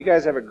You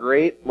guys have a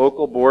great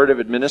local board of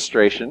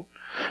administration.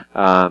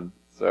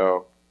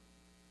 So,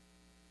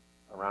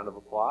 a round of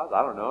applause.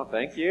 I don't know.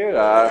 Thank you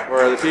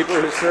for the people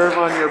who serve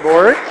on your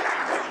board.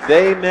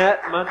 They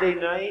met Monday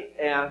night,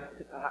 and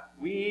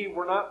we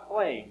were not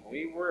playing.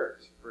 We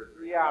worked for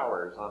 3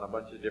 hours on a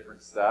bunch of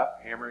different stuff,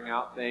 hammering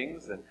out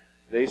things, and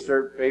they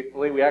served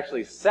faithfully. We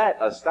actually set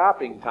a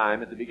stopping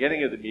time at the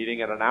beginning of the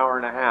meeting at an hour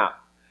and a half.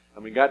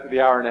 And we got to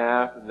the hour and a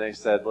half, and they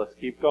said, let's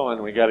keep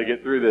going. We got to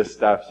get through this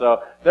stuff.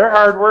 So they're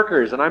hard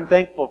workers, and I'm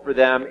thankful for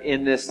them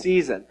in this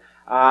season.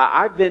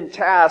 I've been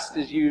tasked,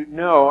 as you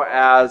know,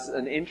 as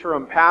an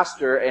interim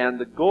pastor, and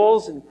the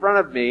goals in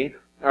front of me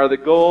are the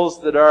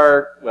goals that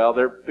are, well,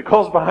 the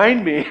goals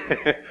behind me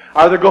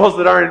are the goals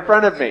that are in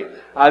front of me.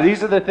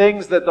 These are the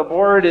things that the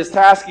board is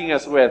tasking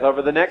us with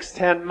over the next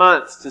 10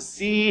 months to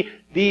see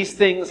these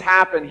things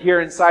happen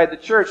here inside the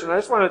church. And I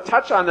just want to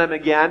touch on them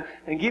again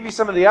and give you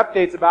some of the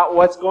updates about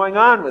what's going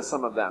on with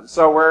some of them.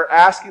 So we're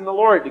asking the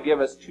Lord to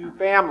give us 2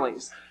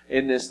 families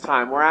in this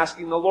time. We're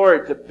asking the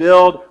Lord to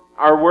build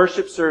our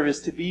worship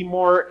service to be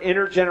more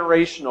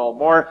intergenerational,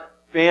 more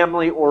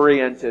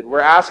family-oriented.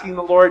 We're asking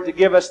the Lord to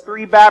give us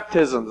 3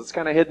 baptisms. It's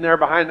kind of hidden there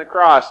behind the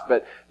cross,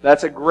 but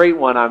that's a great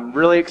one. I'm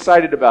really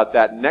excited about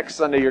that. Next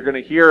Sunday, you're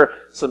going to hear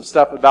some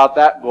stuff about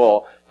that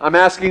goal. We're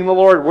asking the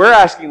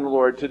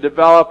Lord to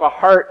develop a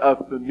heart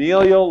of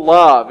familial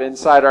love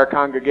inside our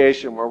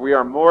congregation, where we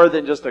are more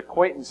than just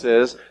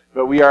acquaintances,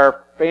 but we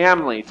are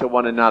family to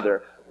one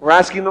another. We're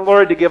asking the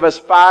Lord to give us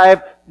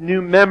 5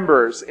 new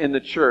members in the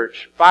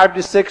church, 5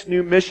 to 6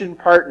 new mission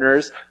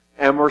partners,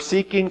 and we're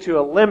seeking to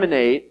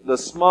eliminate the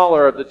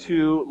smaller of the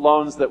 2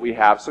 loans that we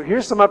have. So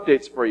here's some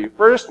updates for you.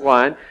 First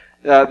one,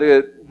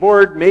 the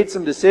board made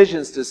some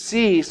decisions to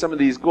see some of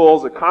these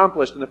goals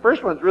accomplished. And the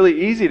first one's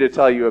really easy to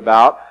tell you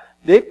about.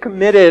 They've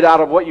committed out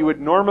of what you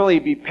would normally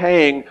be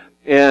paying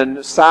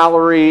in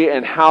salary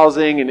and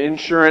housing and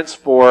insurance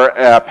for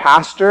a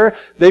pastor,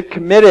 they've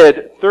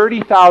committed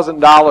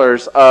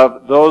 $30,000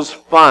 of those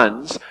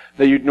funds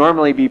that you'd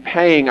normally be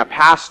paying a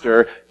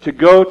pastor to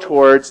go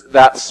towards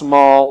that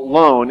small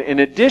loan, in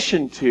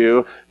addition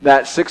to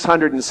that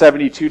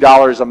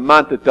 $672 a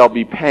month that they'll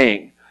be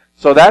paying.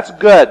 So that's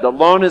good. The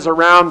loan is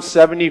around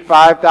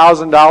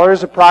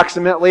 $75,000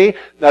 approximately.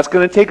 That's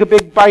going to take a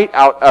big bite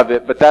out of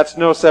it, but that's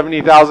no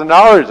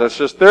 $70,000. That's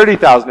just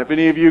 $30,000. If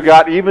any of you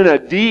got even a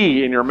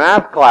D in your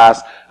math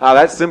class,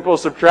 that's simple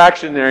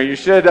subtraction there. You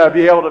should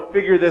be able to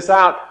figure this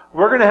out.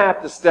 We're going to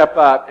have to step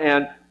up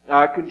and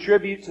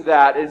contribute to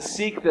that and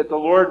seek that the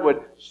Lord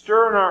would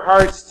stir in our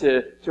hearts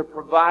to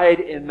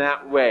provide in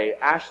that way.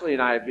 Ashley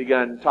and I have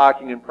begun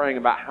talking and praying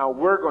about how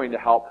we're going to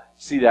help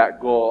see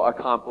that goal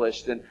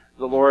accomplished, and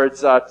the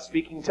Lord's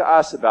speaking to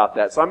us about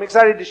that. So I'm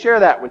excited to share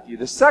that with you.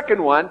 The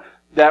second one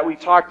that we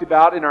talked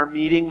about in our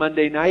meeting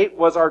Monday night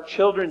was our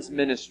children's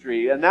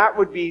ministry, and that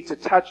would be to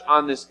touch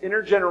on this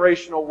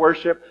intergenerational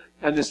worship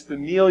and this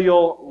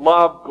familial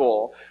love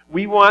goal.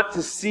 We want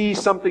to see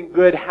something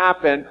good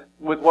happen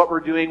with what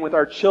we're doing with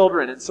our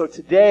children. And so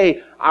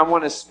today, I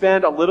want to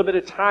spend a little bit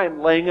of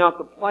time laying out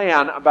the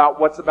plan about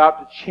what's about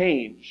to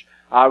change.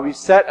 We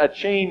set a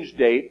change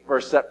date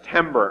for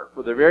September,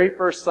 for the very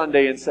first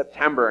Sunday in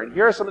September. And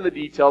here are some of the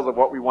details of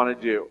what we want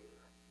to do.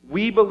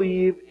 We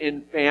believe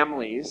in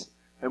families,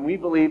 and we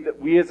believe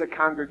that we as a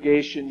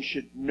congregation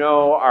should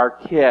know our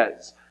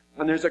kids.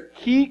 And there's a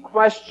key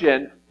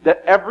question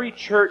that every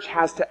church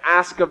has to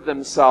ask of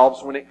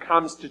themselves when it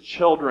comes to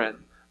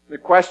children. The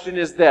question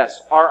is this: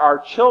 are our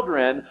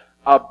children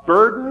a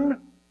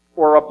burden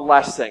or a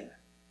blessing?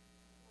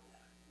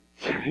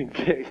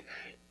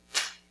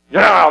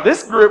 Yeah,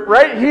 this group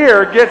right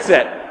here gets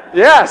it.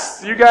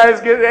 Yes, you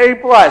guys get A+.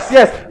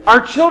 Yes,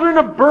 are children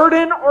a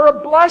burden or a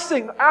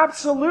blessing?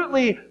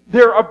 Absolutely,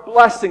 they're a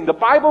blessing. The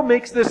Bible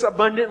makes this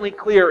abundantly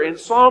clear. In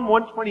Psalm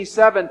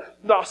 127,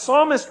 the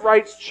psalmist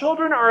writes,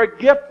 children are a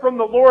gift from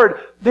the Lord.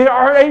 They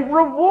are a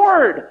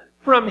reward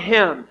from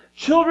Him.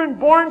 Children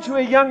born to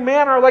a young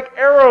man are like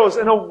arrows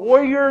in a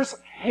warrior's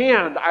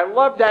hand. I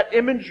love that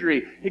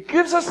imagery. It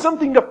gives us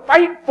something to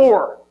fight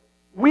for.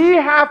 We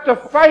have to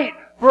fight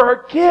for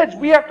our kids.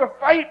 We have to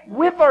fight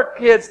with our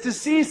kids to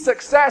see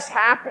success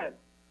happen.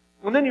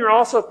 And then you're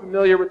also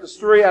familiar with the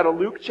story out of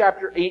Luke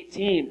chapter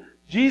 18.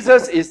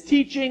 Jesus is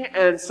teaching,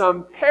 and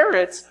some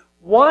parents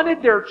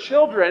wanted their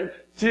children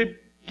to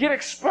get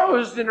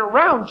exposed and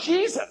around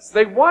Jesus.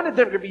 They wanted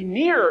them to be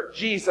near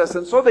Jesus,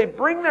 and so they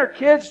bring their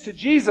kids to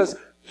Jesus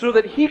so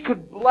that He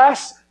could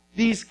bless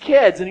these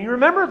kids. And you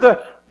remember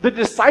the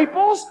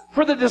disciples?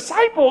 For the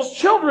disciples,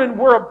 children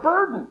were a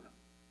burden.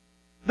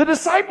 The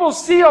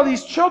disciples see all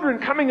these children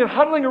coming and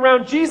huddling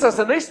around Jesus,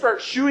 and they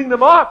start shooing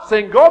them off,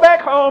 saying, go back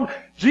home.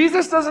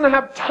 Jesus doesn't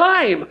have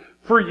time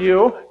for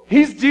you.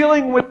 He's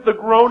dealing with the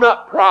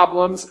grown-up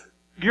problems.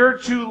 You're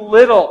too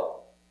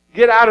little.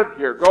 Get out of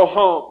here. Go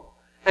home.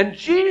 And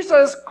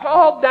Jesus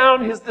called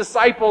down His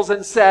disciples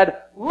and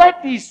said,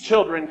 let these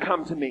children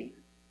come to me.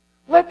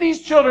 Let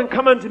these children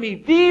come unto me.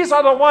 These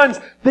are the ones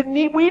that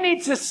we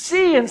need to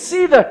see and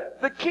see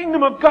the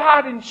kingdom of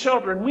God in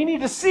children. We need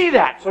to see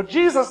that. So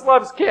Jesus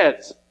loves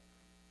kids.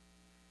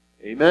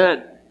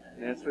 Amen.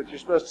 That's what you're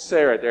supposed to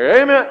say right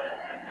there. Amen.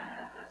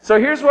 So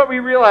here's what we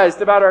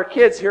realized about our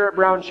kids here at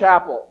Brown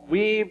Chapel.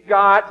 We've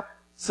got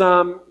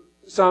some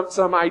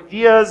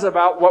ideas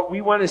about what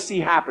we want to see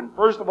happen.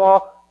 First of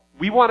all,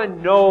 we want to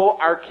know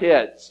our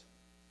kids.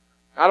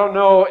 I don't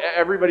know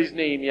everybody's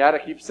name yet. I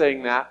keep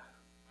saying that.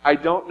 I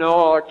don't know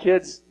all our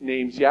kids'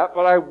 names yet,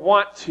 but I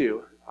want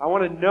to. I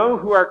want to know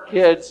who our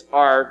kids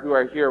are who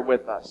are here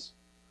with us.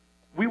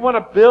 We want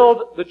to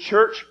build the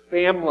church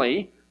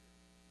family,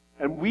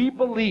 and we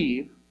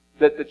believe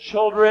that the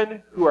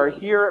children who are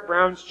here at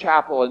Brown's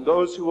Chapel and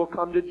those who will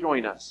come to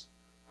join us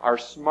are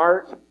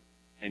smart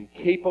and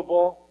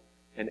capable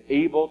and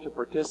able to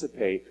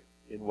participate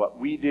in what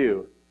we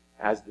do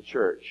as the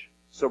church.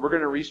 So we're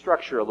going to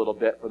restructure a little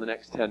bit for the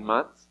next 10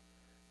 months.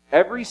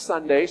 Every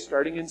Sunday,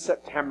 starting in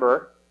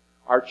September,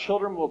 our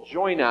children will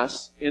join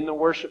us in the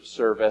worship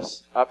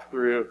service up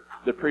through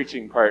the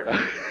preaching part.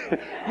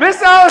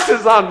 Miss Alice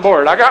is on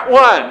board. I got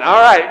one.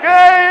 All right.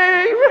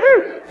 Yay!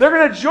 Woo-hoo! They're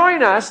going to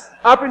join us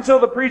up until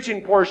the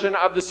preaching portion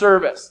of the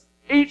service.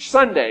 Each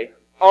Sunday,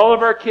 all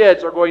of our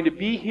kids are going to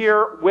be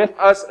here with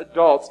us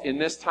adults in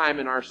this time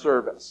in our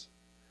service.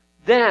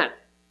 Then,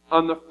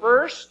 on the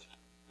first,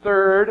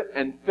 third,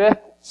 and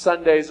fifth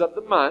Sundays of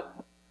the month,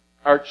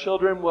 our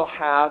children will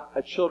have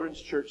a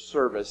children's church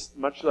service,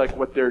 much like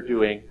what they're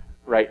doing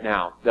right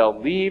now. They'll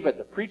leave at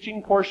the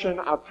preaching portion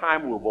of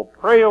time. We will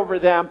pray over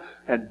them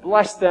and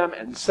bless them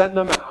and send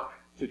them out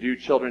to do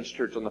children's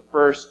church on the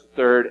first,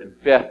 third, and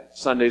fifth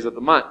Sundays of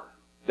the month.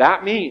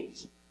 That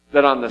means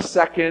that on the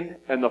second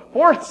and the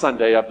fourth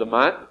Sunday of the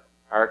month,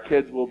 our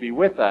kids will be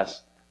with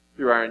us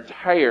through our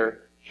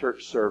entire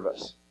church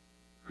service,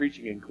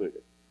 preaching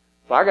included.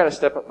 So I got to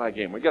step up my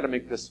game. We got to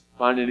make this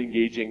fun and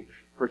engaging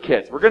for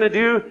kids. We're going to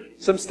do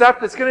some stuff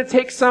that's going to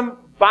take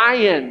some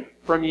buy-in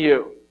from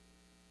you.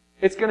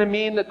 It's going to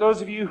mean that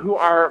those of you who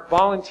are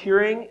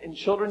volunteering in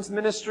children's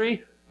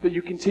ministry, that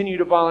you continue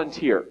to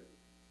volunteer.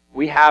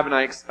 We have,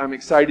 and I'm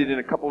excited in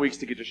a couple weeks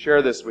to get to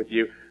share this with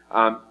you.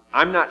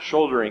 I'm not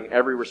shouldering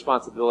every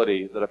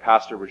responsibility that a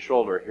pastor would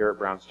shoulder here at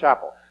Brown's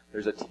Chapel.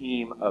 There's a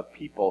team of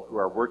people who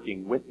are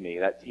working with me.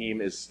 That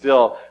team is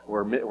still,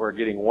 we're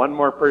getting one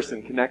more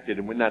person connected,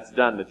 and when that's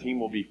done, the team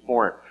will be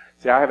formed.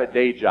 See, I have a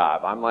day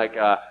job. I'm like,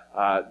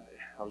 I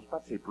was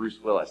about to say Bruce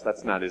Willis.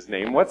 That's not his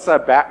name. What's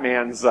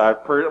Batman's,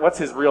 what's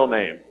his real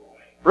name?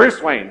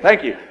 Bruce Wayne.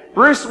 Thank you.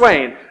 Bruce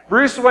Wayne.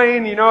 Bruce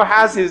Wayne,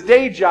 has his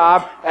day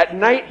job. At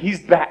night,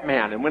 he's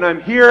Batman. And when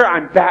I'm here,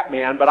 I'm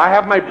Batman. But I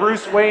have my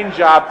Bruce Wayne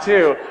job,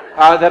 too,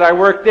 that I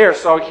work there.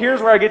 So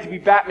here's where I get to be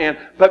Batman.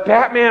 But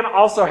Batman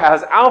also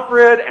has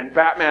Alfred, and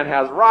Batman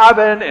has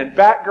Robin, and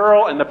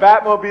Batgirl, and the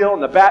Batmobile,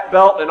 and the Bat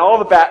Belt, and all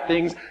the Bat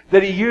things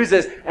that he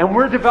uses. And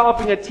we're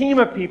developing a team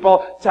of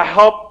people to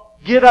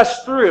help get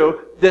us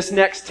through this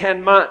next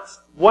 10 months.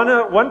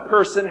 One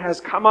person has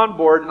come on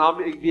board, and I'll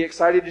be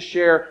excited to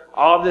share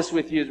all of this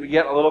with you as we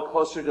get a little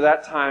closer to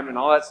that time and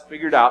all that's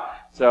figured out.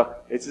 So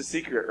it's a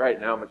secret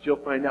right now, but you'll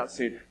find out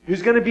soon.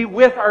 Who's going to be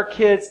with our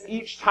kids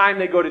each time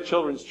they go to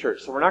children's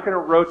church. So we're not going to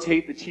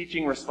rotate the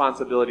teaching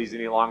responsibilities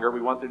any longer.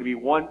 We want there to be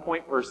one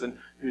point person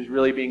who's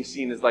really being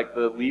seen as like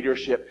the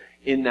leadership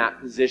in that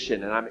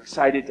position. And I'm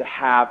excited to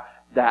have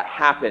that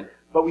happen.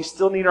 But we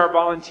still need our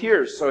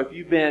volunteers. So if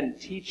you've been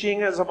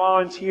teaching as a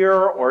volunteer,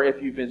 or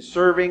if you've been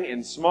serving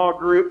in small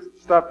group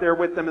stuff there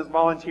with them as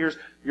volunteers,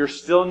 you're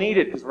still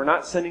needed because we're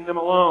not sending them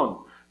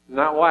alone. It's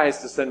not wise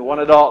to send one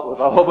adult with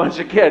a whole bunch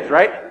of kids,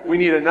 right? We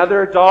need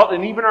another adult,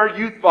 and even our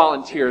youth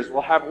volunteers.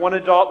 We'll have one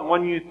adult and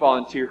one youth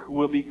volunteer who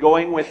will be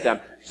going with them.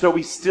 So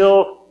we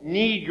still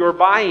need your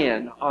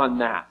buy-in on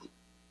that.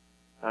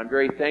 I'm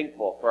very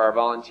thankful for our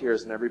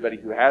volunteers and everybody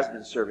who has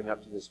been serving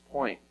up to this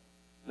point.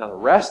 Now, the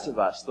rest of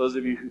us, those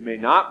of you who may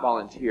not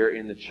volunteer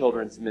in the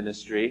children's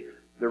ministry,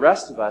 the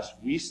rest of us,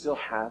 we still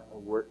have a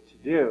work to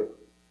do.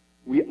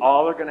 We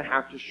all are going to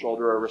have to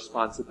shoulder a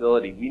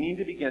responsibility. We need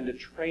to begin to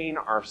train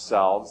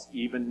ourselves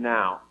even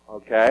now,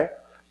 okay?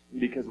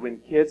 Because when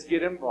kids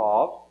get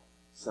involved,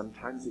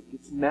 sometimes it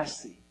gets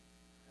messy.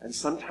 And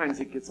sometimes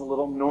it gets a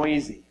little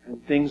noisy.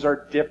 And things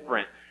are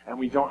different. And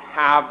we don't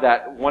have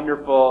that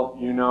wonderful,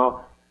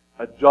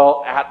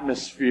 adult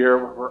atmosphere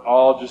where we're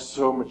all just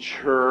so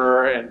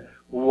mature and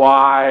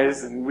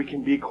wise, and we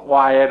can be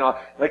quiet.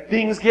 Like,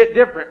 things get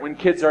different when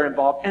kids are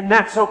involved, and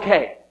that's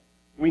okay.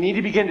 We need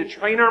to begin to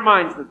train our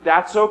minds that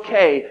that's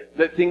okay,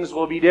 that things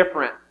will be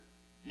different.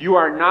 You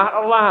are not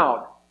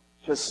allowed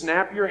to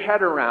snap your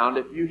head around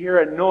if you hear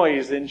a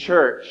noise in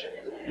church.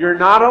 You're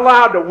not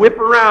allowed to whip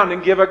around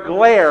and give a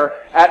glare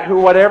at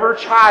whatever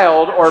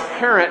child or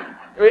parent.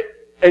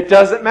 It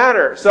doesn't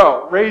matter.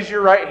 So, raise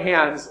your right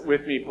hands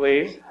with me,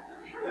 please.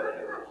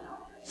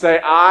 Say,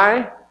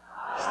 I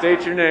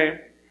state your name.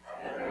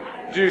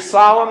 Do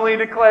solemnly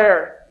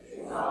declare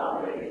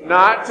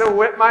not to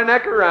whip my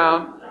neck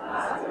around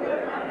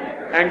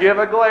and give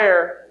a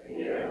glare.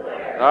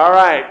 All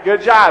right,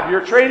 good job.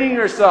 You're training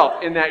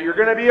yourself in that. You're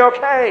going to be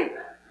okay.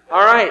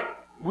 All right.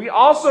 We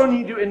also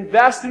need to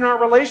invest in our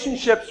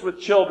relationships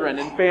with children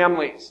and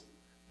families.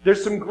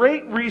 There's some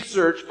great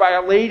research by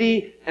a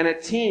lady and a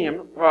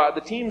team.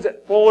 The team's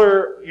at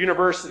Fuller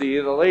University.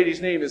 The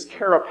lady's name is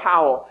Kara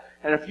Powell.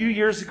 And a few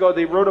years ago,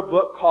 they wrote a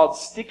book called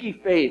Sticky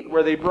Faith,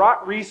 where they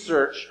brought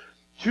research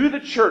to the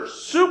church,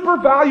 super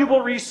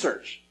valuable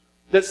research,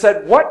 that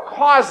said what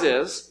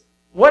causes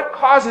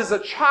a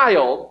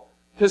child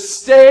to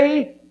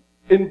stay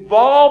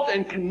involved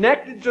and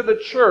connected to the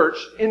church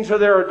into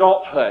their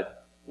adulthood.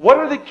 What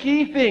are the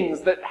key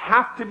things that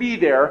have to be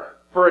there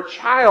for a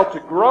child to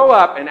grow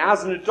up and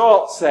as an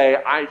adult say,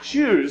 I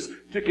choose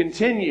to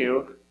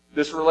continue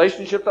this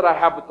relationship that I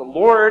have with the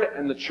Lord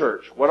and the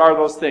church? What are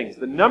those things?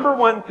 The number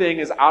one thing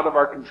is out of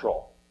our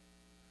control.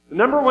 The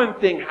number one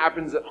thing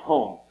happens at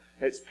home.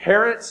 It's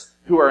parents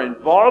who are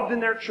involved in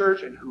their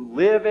church and who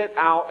live it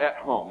out at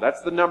home.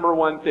 That's the number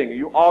one thing.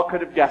 You all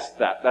could have guessed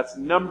that. That's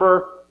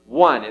number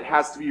one. It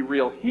has to be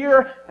real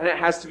here, and it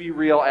has to be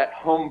real at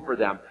home for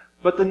them.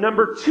 But the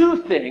number two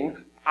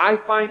thing I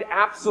find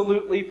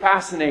absolutely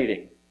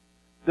fascinating.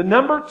 The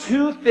number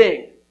two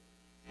thing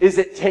is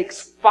it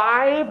takes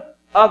 5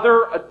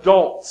 other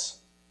adults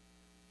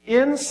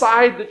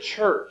inside the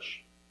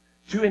church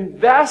to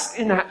invest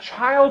in that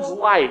child's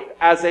life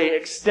as an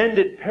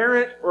extended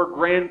parent or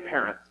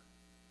grandparent.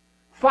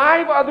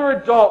 5 other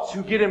adults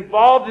who get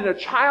involved in a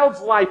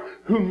child's life,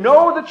 who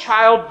know the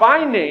child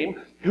by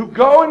name, who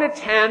go and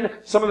attend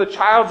some of the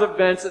child's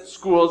events at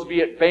schools, be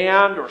it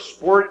band or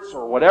sports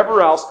or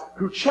whatever else,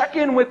 who check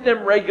in with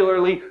them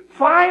regularly.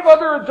 5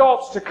 other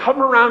adults to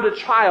come around a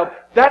child.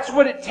 That's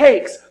what it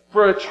takes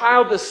for a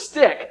child to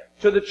stick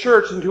to the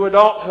church and to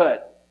adulthood.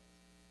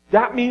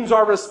 That means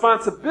our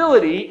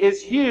responsibility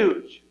is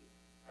huge.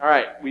 All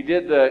right, we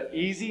did the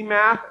easy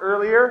math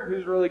earlier.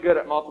 Who's really good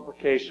at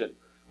multiplication?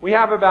 We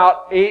have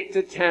about 8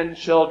 to 10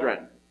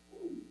 children.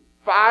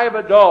 5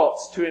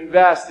 adults to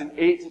invest in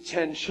 8 to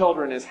 10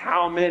 children is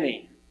how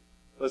many?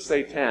 Let's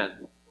say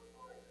 10.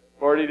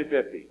 40 to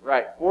 50.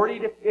 Right, 40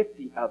 to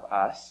 50 of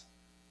us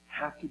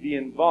have to be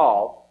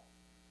involved.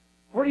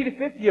 40 to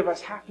 50 of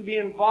us have to be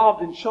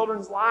involved in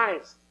children's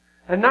lives.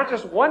 And not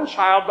just one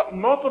child, but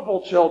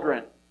multiple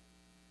children.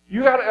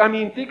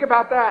 Think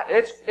about that.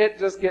 It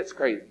just gets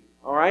crazy.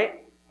 All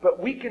right?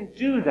 But we can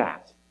do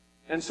that.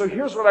 And so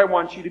here's what I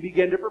want you to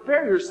begin to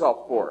prepare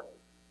yourself for.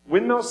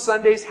 When those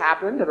Sundays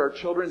happen that our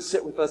children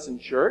sit with us in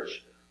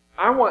church,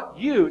 I want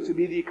you to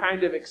be the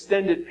kind of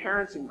extended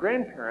parents and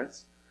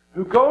grandparents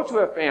who go to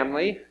a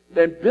family,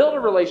 then build a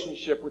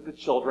relationship with the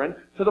children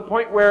to the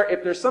point where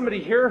if there's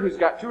somebody here who's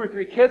got 2 or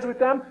 3 kids with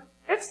them,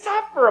 it's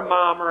tough for a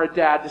mom or a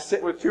dad to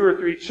sit with 2 or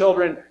 3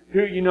 children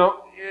who,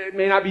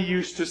 may not be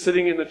used to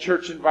sitting in the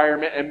church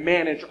environment and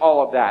manage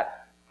all of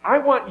that. I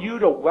want you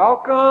to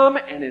welcome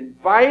and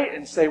invite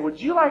and say, would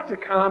you like to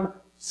come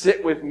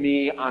sit with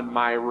me on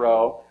my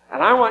row?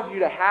 And I want you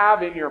to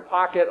have in your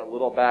pocket a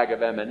little bag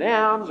of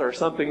M&Ms or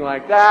something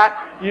like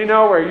that,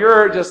 where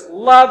you're just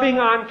loving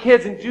on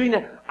kids and doing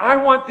that. I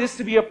want this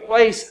to be a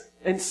place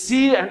and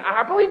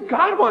I believe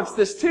God wants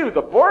this too.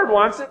 The board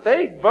wants it.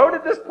 They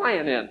voted this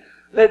plan in.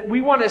 That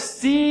we want to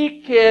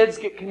see kids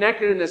get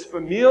connected in this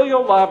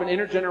familial love and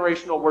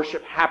intergenerational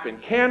worship happen.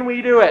 Can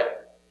we do it?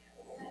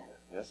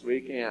 Yes,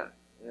 we can.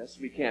 Yes,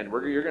 we can.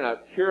 You're going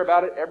to hear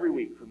about it every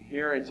week from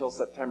here until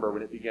September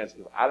when it begins,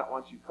 because I don't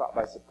want you caught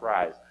by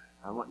surprise.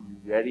 I want you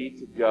ready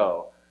to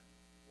go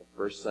the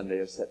first Sunday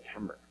of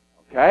September.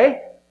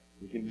 Okay?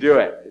 We can do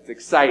it. It's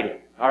exciting.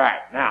 All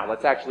right, now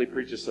let's actually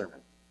preach a sermon.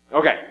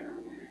 Okay.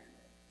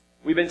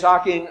 We've been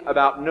talking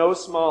about no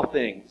small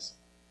things.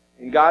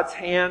 In God's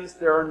hands,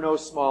 there are no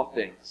small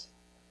things.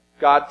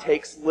 God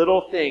takes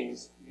little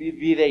things,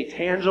 be they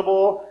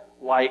tangible,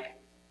 like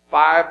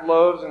 5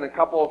 loaves and a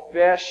couple of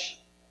fish,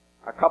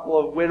 a couple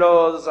of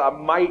widows'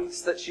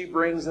 mites that she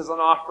brings as an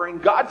offering.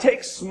 God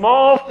takes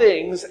small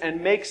things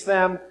and makes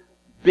them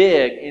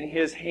big in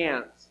His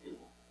hands.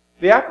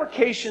 The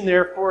application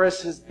there for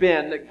us has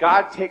been that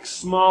God takes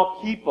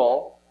small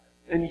people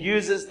and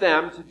uses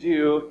them to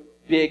do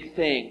big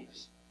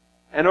things.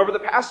 And over the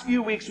past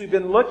few weeks, we've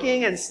been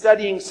looking and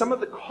studying some of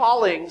the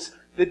callings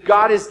that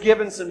God has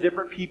given some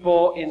different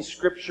people in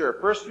Scripture.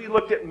 First, we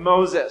looked at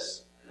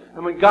Moses.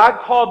 And when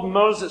God called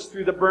Moses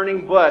through the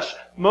burning bush,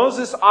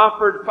 Moses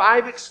offered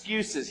 5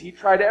 excuses. He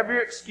tried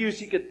every excuse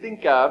he could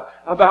think of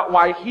about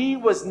why he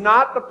was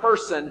not the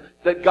person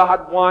that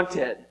God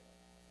wanted.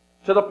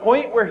 To the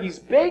point where he's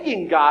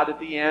begging God at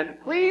the end,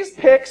 please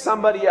pick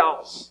somebody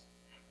else.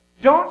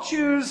 Don't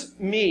choose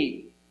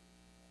me.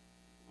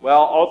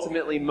 Well,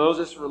 ultimately,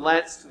 Moses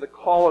relents to the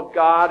call of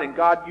God, and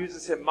God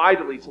uses him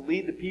mightily to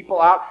lead the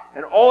people out.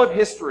 And all of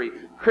history,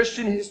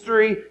 Christian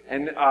history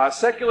and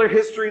secular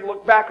history,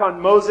 look back on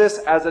Moses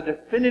as a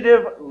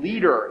definitive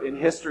leader in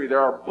history. There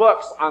are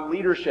books on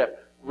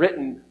leadership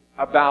written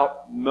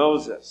about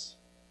Moses.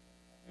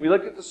 We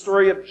looked at the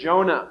story of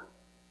Jonah.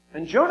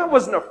 And Jonah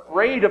wasn't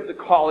afraid of the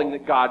calling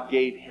that God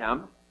gave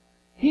him.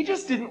 He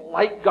just didn't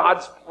like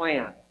God's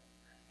plan.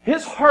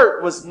 His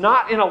heart was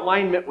not in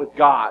alignment with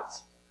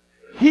God's.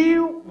 He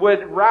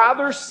would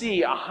rather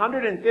see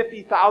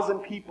 150,000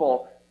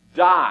 people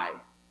die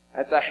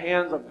at the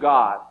hands of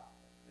God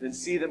than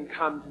see them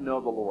come to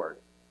know the Lord.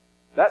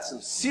 That's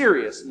some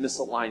serious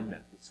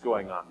misalignment that's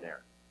going on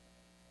there.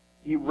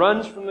 He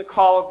runs from the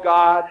call of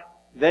God,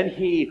 then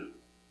he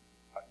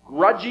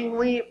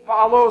grudgingly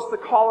follows the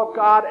call of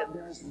God, and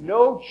there's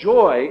no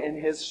joy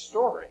in his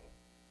story.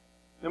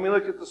 Then we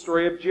looked at the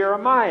story of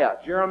Jeremiah.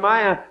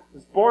 Jeremiah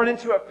was born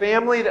into a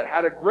family that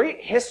had a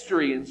great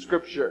history in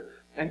Scripture.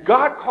 And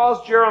God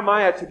calls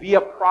Jeremiah to be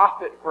a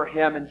prophet for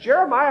him. And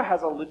Jeremiah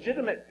has a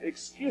legitimate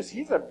excuse.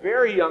 He's a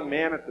very young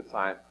man at the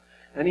time.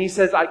 And he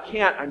says, I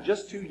can't. I'm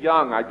just too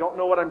young. I don't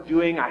know what I'm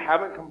doing. I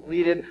haven't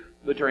completed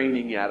the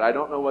training yet. I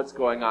don't know what's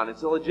going on.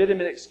 It's a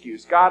legitimate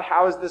excuse. God,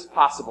 how is this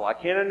possible? I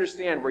can't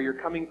understand where you're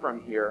coming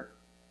from here.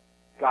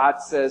 God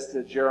says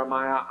to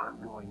Jeremiah,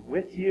 I'm going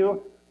with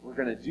you. We're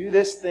going to do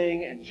this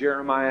thing. And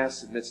Jeremiah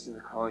submits to the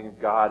calling of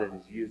God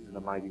and is used in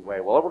a mighty way.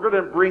 Well, we're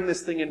going to bring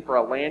this thing in for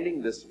a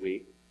landing this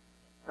week.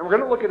 And we're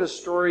going to look at a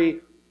story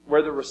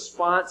where the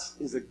response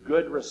is a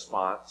good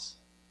response.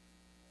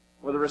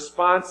 Where the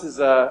response is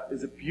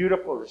a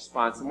beautiful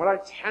response. And what I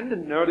tend to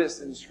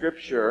notice in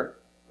Scripture,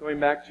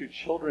 going back to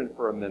children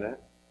for a minute,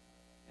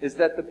 is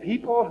that the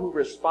people who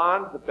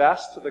respond the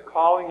best to the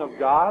calling of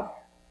God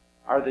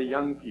are the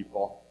young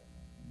people.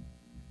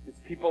 It's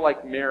people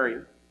like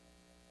Mary,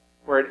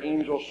 where an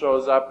angel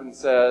shows up and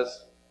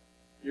says,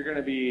 you're going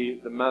to be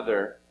the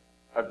mother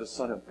of the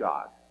Son of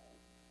God.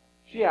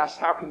 She asks,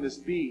 how can this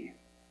be?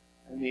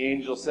 And the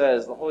angel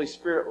says, the Holy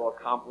Spirit will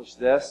accomplish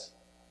this.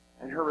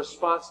 And her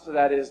response to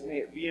that is, may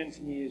it be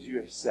unto me as you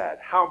have said.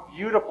 How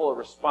beautiful a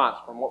response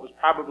from what was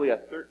probably a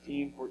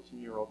 13,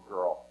 14-year-old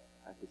girl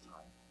at the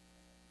time.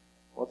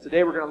 Well,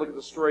 today we're going to look at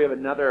the story of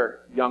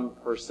another young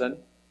person.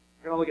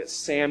 We're going to look at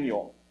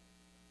Samuel.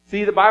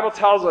 See, the Bible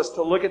tells us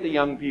to look at the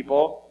young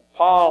people.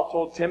 Paul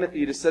told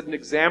Timothy to set an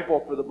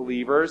example for the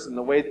believers in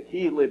the way that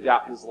he lived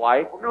out his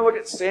life. We're going to look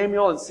at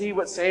Samuel and see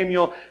what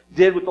Samuel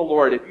did with the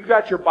Lord. If you've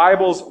got your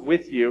Bibles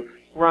with you,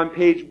 we're on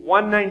page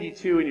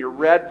 192 in your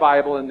red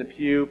Bible in the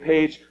pew.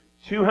 Page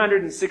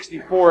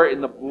 264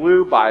 in the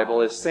blue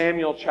Bible is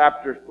Samuel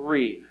chapter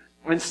 3.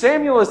 And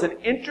Samuel is an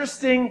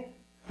interesting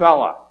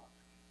fella.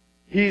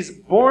 He's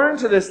born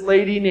to this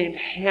lady named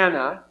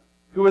Hannah,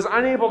 who was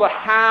unable to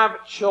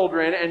have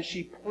children, and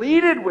she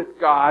pleaded with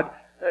God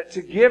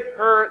to give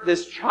her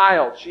this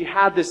child. She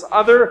had this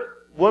other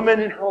woman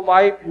in her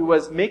life who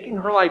was making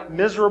her life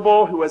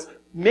miserable, who was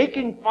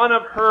making fun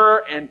of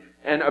her and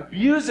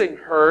abusing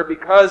her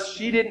because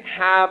she didn't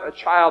have a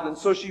child. And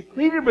so she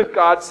pleaded with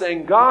God,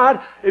 saying,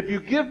 God, if you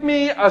give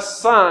me a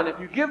son, if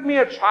you give me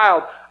a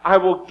child, I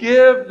will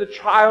give the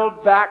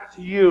child back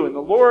to you. And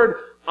the Lord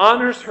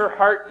honors her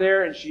heart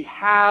there, and she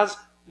has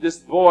this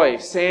boy,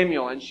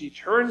 Samuel, and she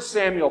turns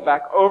Samuel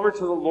back over to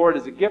the Lord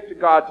as a gift to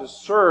God to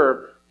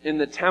serve in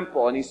the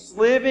temple. And he's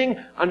living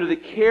under the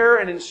care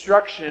and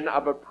instruction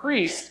of a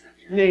priest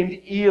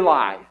named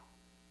Eli.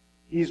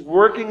 He's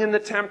working in the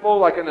temple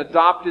like an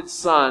adopted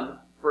son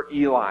for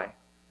Eli.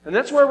 And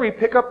that's where we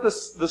pick up the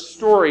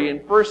story in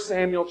 1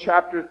 Samuel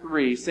chapter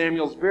 3.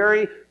 Samuel's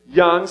very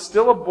young,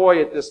 still a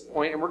boy at this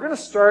point, and we're going to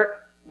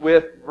start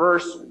with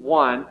verse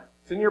 1.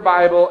 It's in your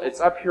Bible. It's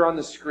up here on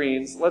the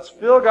screens. Let's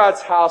fill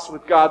God's house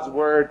with God's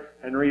word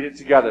and read it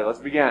together. Let's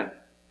begin.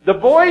 The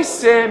boy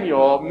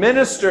Samuel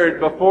ministered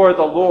before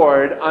the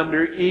Lord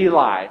under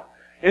Eli.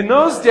 In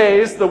those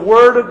days, the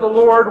word of the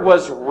Lord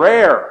was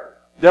rare.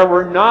 There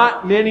were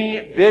not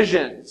many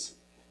visions.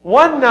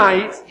 One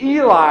night,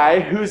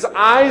 Eli, whose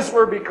eyes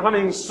were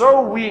becoming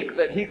so weak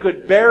that he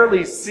could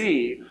barely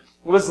see,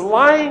 was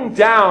lying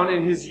down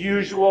in his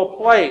usual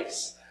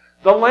place.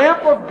 The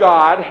lamp of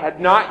God had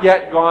not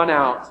yet gone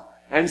out,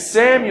 and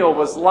Samuel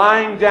was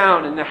lying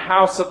down in the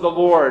house of the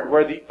Lord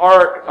where the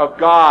ark of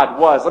God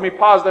was. Let me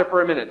pause there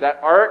for a minute. That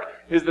ark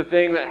is the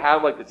thing that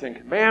had like the Ten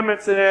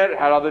Commandments in it. It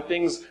had other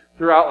things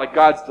throughout, like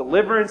God's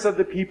deliverance of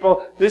the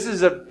people. This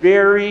is a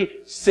very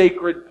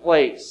sacred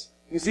place.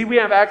 You see, we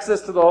have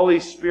access to the Holy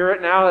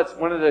Spirit now. That's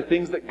one of the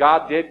things that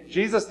God did.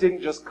 Jesus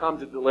didn't just come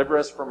to deliver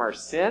us from our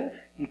sin.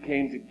 He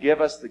came to give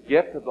us the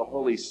gift of the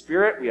Holy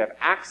Spirit. We have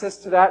access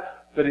to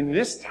that. But in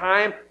this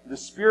time, the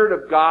Spirit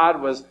of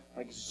God was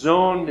like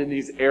zoned in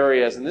these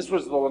areas. And this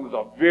was one of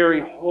the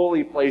very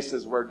holy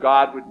places where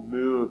God would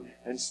move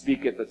and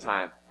speak at the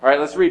time. All right,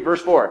 let's read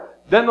verse 4.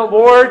 Then the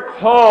Lord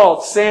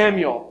called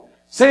Samuel.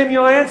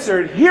 Samuel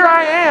answered, "Here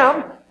I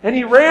am." And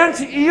he ran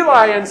to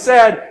Eli and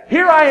said,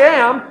 "Here I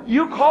am,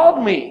 you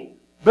called me."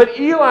 But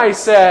Eli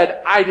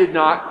said, "I did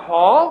not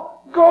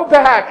call. Go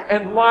back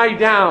and lie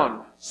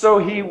down." So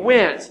he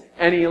went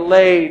and he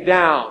lay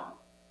down.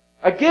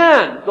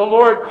 Again, the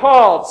Lord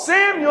called,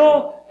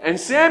 "Samuel." And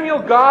Samuel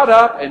got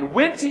up and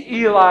went to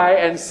Eli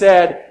and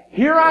said,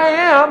 "Here I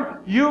am,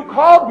 you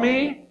called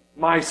me."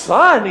 "My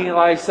son,"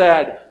 Eli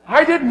said,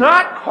 "I did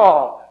not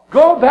call.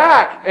 Go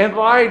back and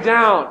lie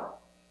down."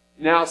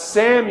 Now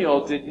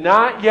Samuel did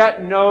not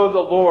yet know the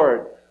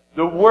Lord.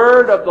 The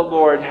word of the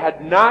Lord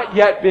had not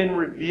yet been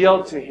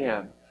revealed to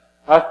him.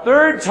 A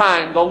third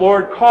time the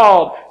Lord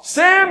called,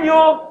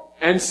 "Samuel!"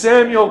 And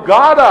Samuel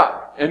got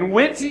up and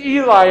went to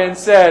Eli and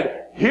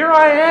said, "Here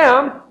I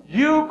am,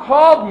 you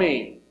called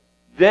me."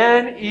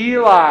 Then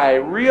Eli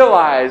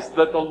realized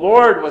that the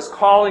Lord was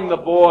calling the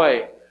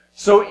boy.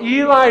 So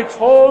Eli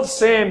told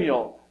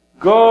Samuel,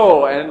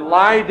 "Go and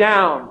lie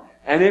down,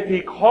 and if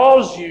he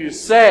calls you,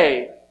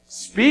 say,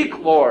 'Speak,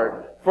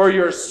 Lord, for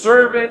your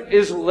servant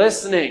is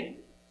listening.'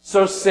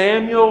 So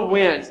Samuel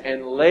went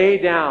and lay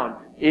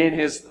down in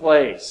his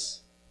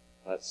place."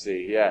 Let's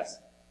see, yes.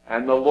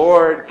 "And the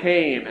Lord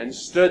came and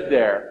stood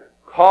there,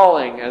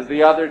 calling as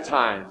the other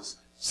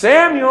times,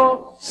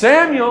 'Samuel,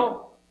 Samuel!'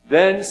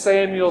 Then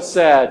Samuel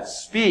said,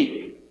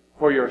 'Speak,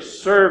 for your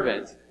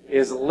servant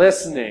is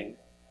listening.'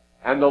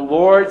 And the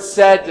Lord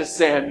said to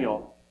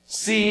Samuel,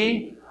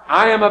 'See,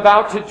 I am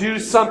about to do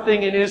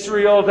something in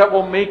Israel that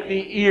will make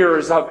the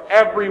ears of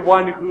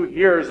everyone who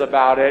hears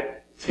about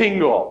it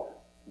tingle.'"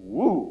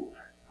 Woo!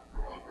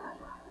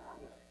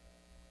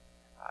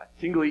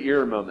 Tingly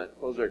ear moment.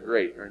 Those are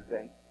great, aren't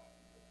they?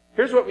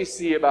 Here's what we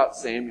see about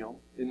Samuel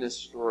in this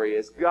story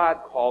as God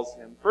calls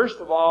him. First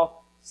of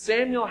all,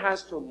 Samuel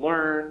has to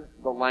learn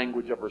the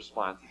language of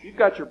response. If you've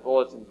got your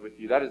bulletins with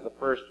you, that is the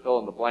first fill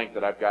in the blank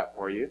that I've got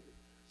for you.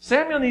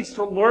 Samuel needs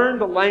to learn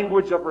the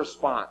language of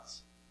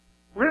response.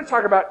 We're going to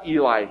talk about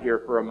Eli here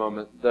for a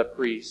moment, the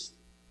priest.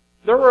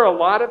 There were a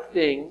lot of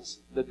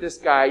things that this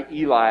guy,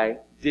 Eli,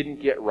 didn't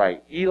get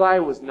right. Eli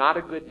was not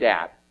a good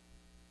dad.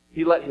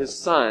 He let his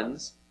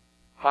sons,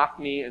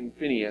 Hophni and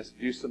Phinehas,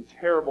 do some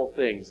terrible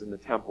things in the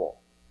temple.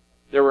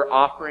 There were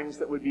offerings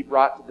that would be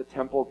brought to the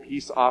temple,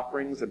 peace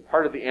offerings, and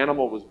part of the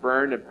animal was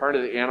burned, and part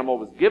of the animal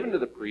was given to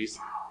the priest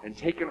and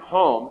taken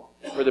home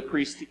for the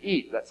priest to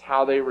eat. That's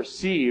how they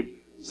received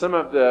some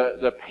of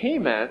the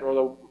payment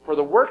or for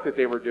the work that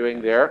they were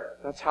doing there.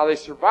 That's how they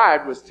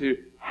survived, was to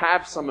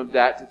have some of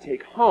that to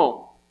take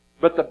home.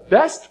 But the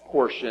best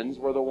portions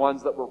were the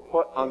ones that were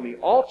put on the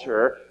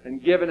altar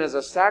and given as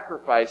a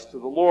sacrifice to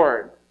the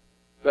Lord.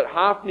 But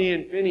Hophni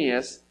and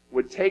Phinehas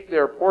would take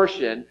their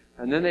portion,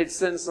 and then they'd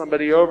send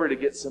somebody over to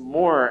get some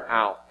more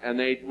out. And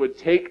they would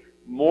take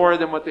more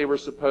than what they were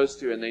supposed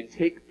to. And they'd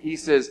take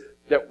pieces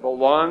that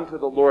belonged to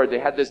the Lord. They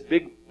had this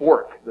big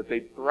fork that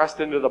they'd thrust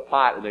into the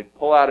pot. And they'd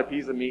pull out a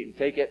piece of meat and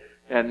take it.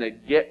 And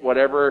they'd get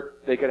whatever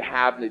they could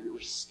have. And they were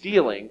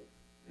stealing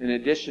in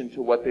addition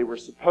to what they were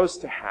supposed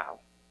to have.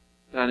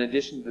 Now, in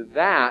addition to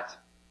that,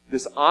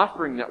 this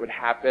offering that would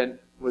happen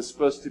was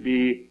supposed to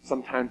be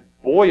sometimes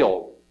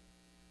boiled.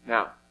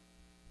 Now,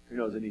 who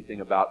knows anything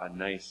about a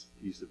nice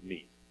piece of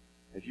meat?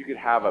 If you could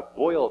have a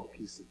boiled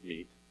piece of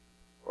meat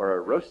or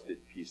a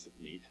roasted piece of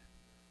meat,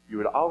 you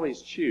would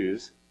always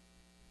choose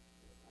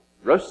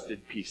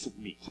roasted piece of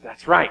meat.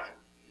 That's right.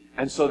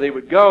 And so they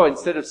would go,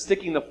 instead of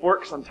sticking the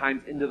fork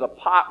sometimes into the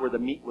pot where the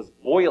meat was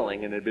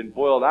boiling and had been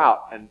boiled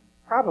out and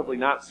probably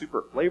not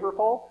super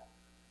flavorful,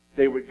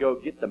 they would go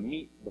get the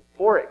meat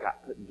before it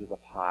got put into the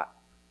pot,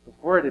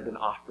 before it had been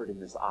offered in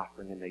this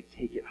offering, and they'd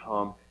take it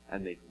home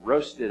and they'd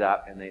roast it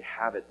up and they'd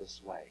have it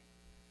this way.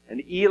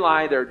 And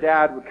Eli, their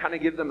dad, would kind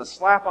of give them a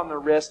slap on the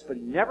wrist, but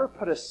he never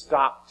put a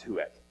stop to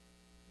it.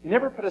 He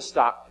never put a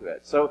stop to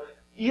it. So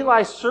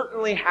Eli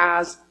certainly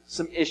has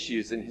some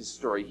issues in his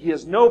story. He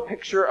has no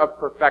picture of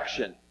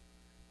perfection.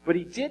 But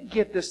he did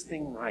get this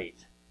thing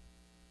right.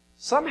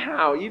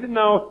 Somehow, even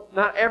though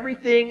not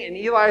everything in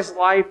Eli's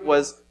life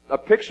was a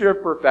picture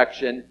of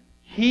perfection,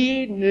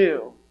 he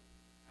knew,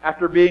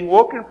 after being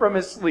woken from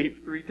his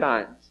sleep 3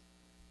 times,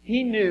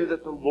 he knew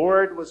that the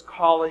Lord was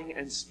calling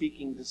and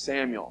speaking to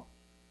Samuel.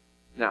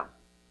 Now,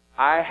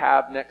 I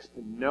have next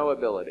to no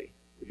ability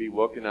to be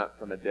woken up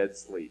from a dead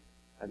sleep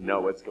and know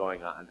what's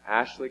going on.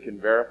 Ashley can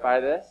verify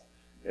this.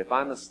 If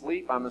I'm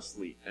asleep, I'm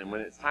asleep. And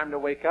when it's time to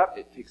wake up,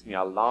 it takes me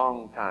a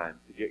long time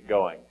to get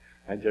going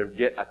and to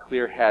get a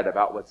clear head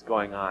about what's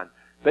going on.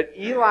 But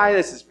Eli,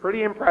 this is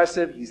pretty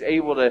impressive. He's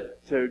able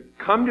to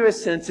come to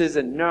his senses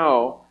and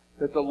know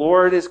that the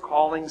Lord is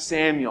calling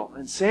Samuel.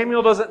 And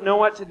Samuel doesn't know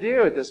what to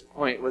do at this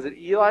point. Was it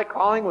Eli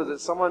calling? Was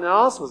it someone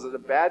else? Was it a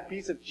bad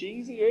piece of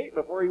cheese he ate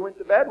before he went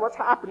to bed? What's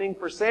happening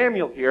for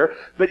Samuel here?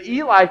 But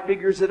Eli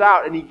figures it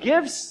out, and he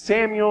gives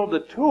Samuel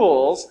the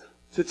tools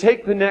to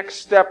take the next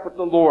step with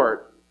the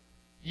Lord.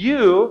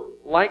 You,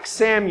 like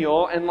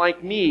Samuel and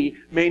like me,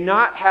 may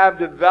not have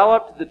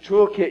developed the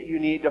toolkit you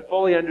need to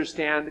fully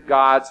understand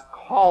God's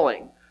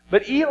calling.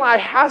 But Eli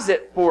has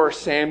it for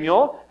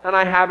Samuel, and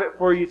I have it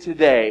for you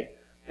today.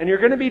 And you're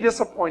going to be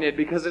disappointed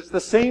because it's the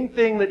same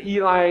thing that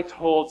Eli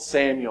told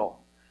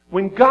Samuel.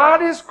 When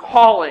God is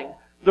calling,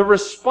 the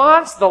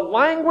response, the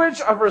language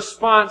of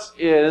response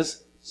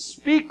is,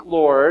 "Speak,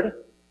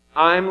 Lord,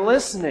 I'm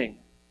listening."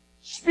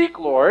 Speak,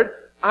 Lord,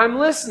 I'm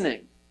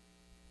listening.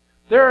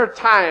 There are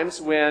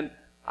times when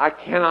I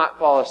cannot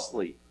fall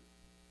asleep.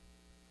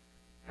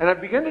 And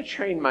I've begun to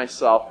train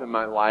myself in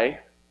my life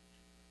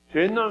to,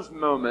 in those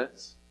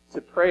moments, to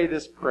pray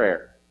this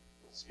prayer.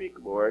 Speak,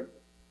 Lord,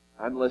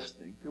 I'm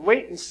listening. To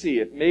wait and see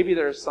if maybe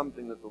there's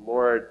something that the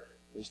Lord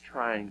is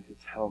trying to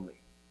tell me.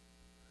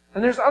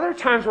 And there's other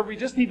times where we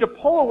just need to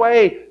pull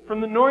away from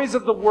the noise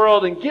of the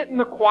world and get in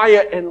the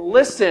quiet and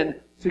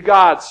listen to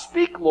God.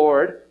 Speak,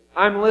 Lord,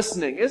 I'm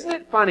listening. Isn't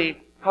it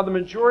funny how the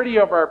majority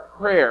of our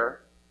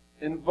prayer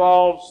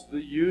involves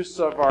the use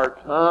of our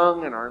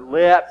tongue and our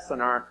lips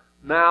and our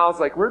mouths.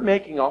 Like, we're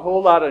making a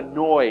whole lot of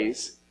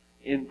noise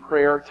in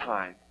prayer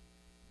time.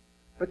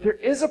 But there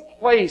is a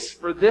place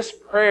for this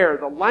prayer,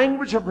 the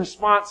language of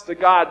response to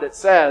God that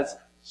says,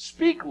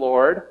 "Speak,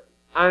 Lord,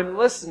 I'm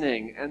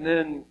listening," and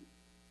then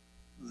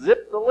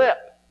zip the lip.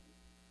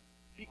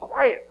 Be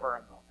quiet for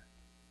a moment.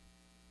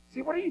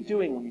 See, what are you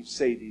doing when you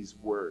say these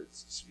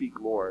words? "Speak,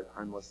 Lord,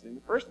 I'm listening."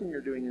 The first thing you're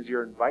doing is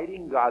you're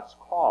inviting God's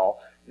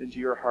call into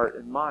your heart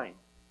and mind.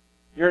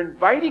 You're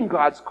inviting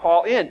God's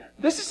call in.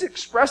 This is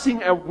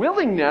expressing a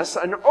willingness,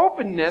 an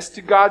openness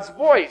to God's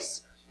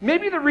voice.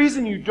 Maybe the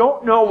reason you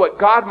don't know what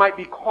God might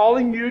be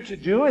calling you to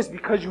do is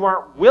because you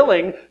aren't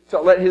willing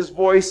to let His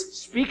voice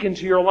speak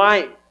into your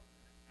life.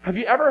 Have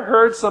you ever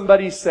heard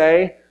somebody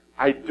say,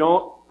 "I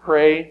don't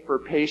pray for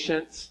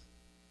patience"?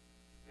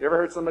 You ever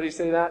heard somebody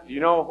say that? Do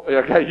you know?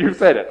 Okay, you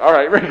said it. All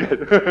right, very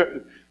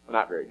good.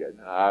 Not very good.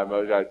 I'm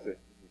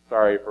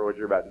sorry for what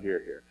you're about to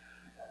hear here.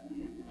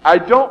 I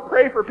don't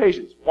pray for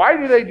patience. Why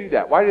do they do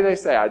that? Why do they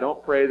say, "I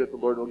don't pray that the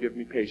Lord will give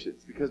me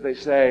patience"? Because they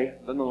say,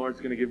 then the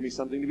Lord's going to give me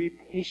something to be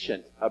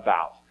patient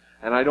about.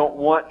 And I don't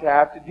want to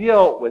have to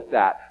deal with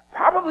that.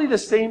 Probably the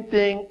same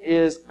thing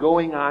is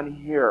going on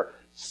here.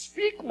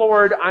 "Speak,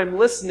 Lord, I'm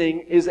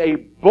listening" is a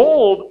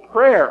bold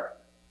prayer.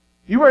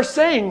 You are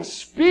saying,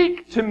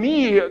 "Speak to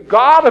me,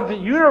 God of the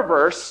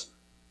universe."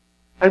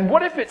 And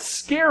what if it's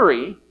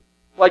scary,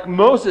 like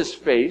Moses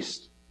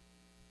faced,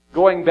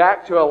 going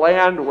back to a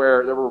land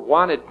where there were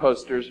wanted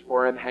posters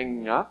for him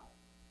hanging up?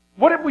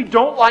 What if we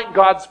don't like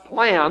God's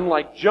plan,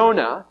 like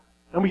Jonah,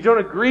 and we don't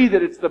agree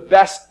that it's the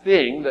best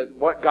thing, that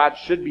what God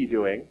should be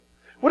doing?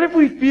 What if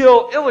we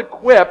feel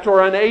ill-equipped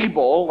or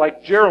unable,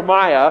 like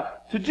Jeremiah,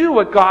 to do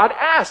what God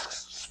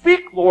asks?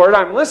 "Speak, Lord,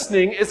 I'm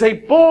listening" is a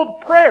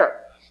bold prayer.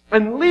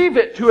 And leave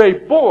it to a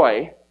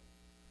boy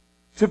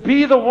to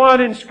be the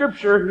one in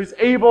Scripture who's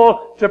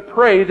able to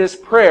pray this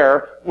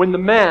prayer when the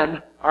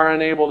men are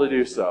unable to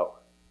do so.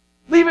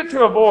 Leave it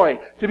to a boy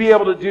to be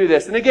able to do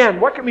this. And again,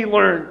 what can we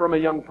learn from a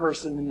young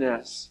person in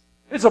this?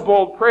 It's a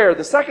bold prayer.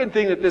 The second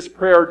thing that this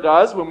prayer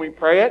does when we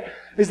pray it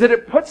is that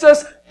it puts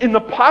us in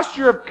the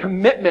posture of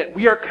commitment.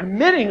 We are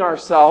committing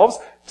ourselves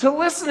to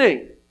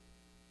listening.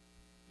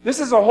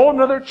 This is a whole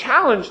nother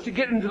challenge to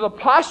get into the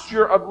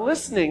posture of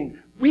listening.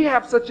 We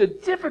have such a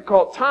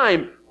difficult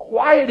time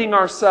quieting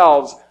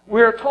ourselves.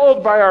 We are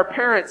told by our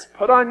parents,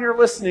 "Put on your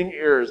listening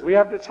ears." We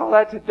have to tell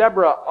that to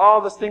Deborah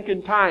all the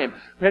stinking time.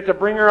 We have to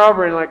bring her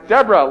over and like,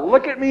 "Deborah,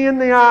 look at me in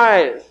the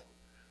eyes.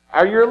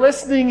 Are your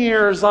listening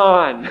ears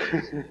on?"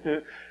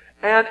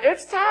 And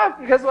it's tough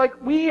because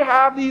we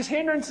have these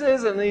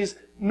hindrances and these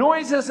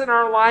noises in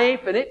our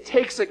life, and it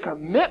takes a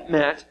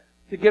commitment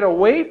to get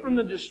away from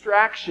the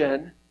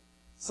distraction,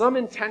 some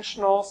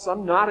intentional,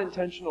 some not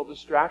intentional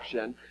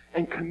distraction,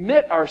 and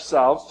commit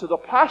ourselves to the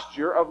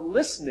posture of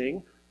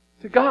listening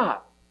to God.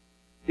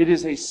 It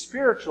is a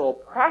spiritual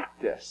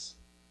practice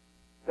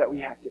that we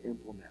have to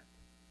implement.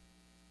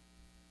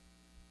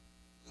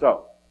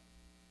 So,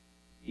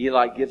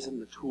 Eli gives him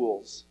the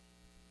tools.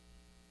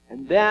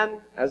 And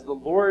then, as the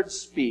Lord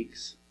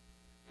speaks,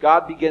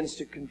 God begins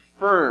to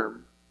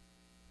confirm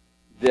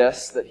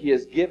this that He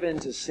has given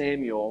to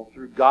Samuel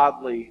through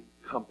godly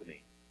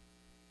company.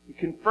 He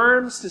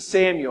confirms to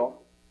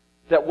Samuel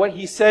that what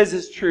he says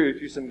is true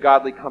through some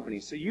godly company.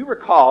 So you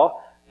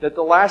recall that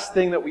the last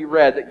thing that we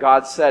read that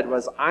God said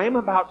was, "I am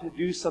about to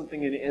do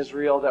something in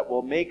Israel that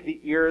will make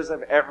the ears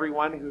of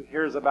everyone who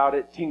hears about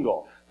it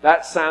tingle."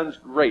 That sounds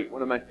great.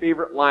 One of my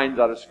favorite lines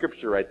out of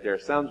Scripture right there.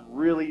 Sounds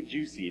really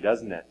juicy,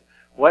 doesn't it?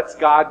 What's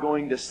God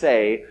going to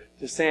say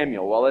to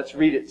Samuel? Well, let's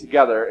read it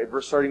together.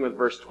 We're starting with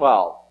verse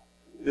 12.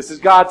 This is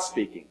God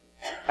speaking.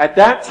 "At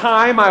that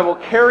time I will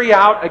carry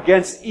out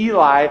against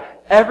Eli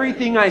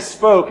everything I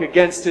spoke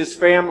against his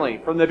family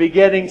from the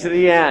beginning to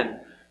the end.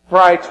 For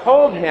I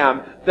told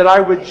him that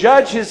I would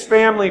judge his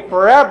family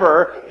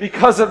forever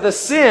because of the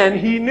sin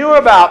he knew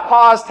about."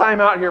 Pause, time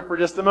out here for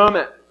just a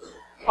moment.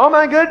 Oh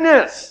my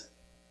goodness!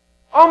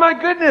 Oh my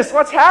goodness,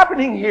 what's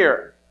happening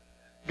here?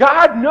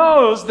 God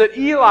knows that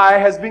Eli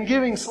has been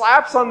giving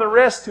slaps on the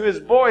wrist to his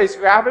boys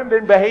who haven't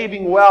been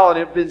behaving well and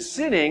have been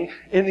sinning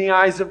in the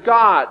eyes of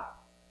God.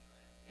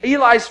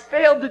 Eli's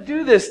failed to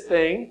do this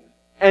thing,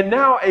 and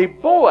now a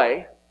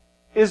boy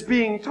is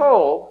being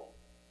told,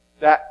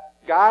 that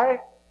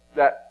guy,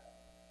 that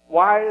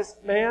wise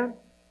man,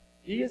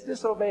 he is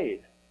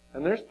disobeyed,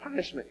 and there's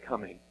punishment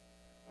coming.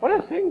 What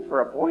a thing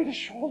for a boy to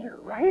shoulder,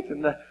 right?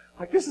 And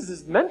this is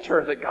his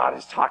mentor that God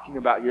is talking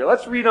about here.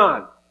 Let's read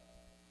on.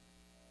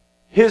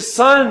 "His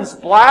sons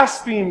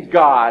blasphemed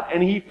God,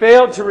 and he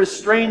failed to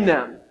restrain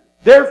them.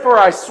 Therefore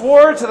I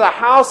swore to the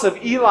house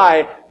of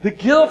Eli, the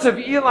guilt of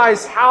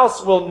Eli's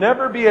house will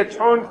never be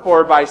atoned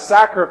for by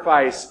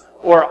sacrifice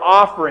or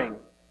offering."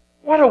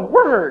 What a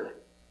word!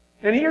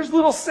 And here's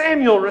little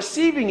Samuel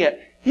receiving it.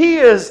 He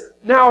is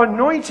now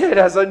anointed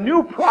as a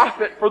new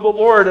prophet for the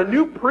Lord, a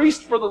new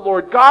priest for the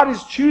Lord. God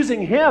is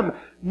choosing him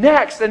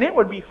next, and it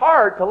would be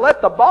hard to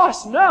let the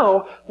boss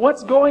know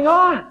what's going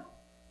on.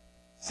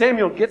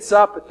 Samuel gets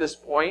up at this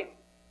point,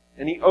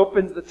 And he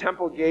opens the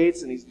temple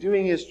gates, and he's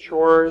doing his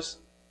chores.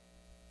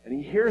 And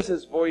he hears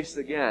his voice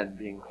again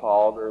being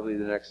called early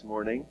the next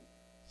morning.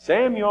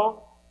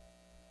 Samuel!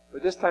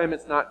 But this time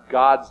it's not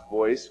God's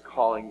voice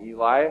calling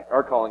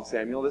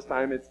Samuel. This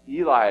time it's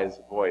Eli's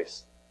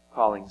voice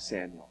calling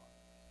Samuel.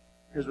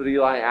 Here's what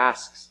Eli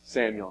asks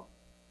Samuel.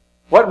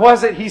 What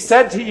was it he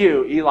said to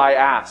you? Eli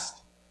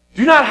asked.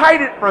 Do not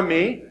hide it from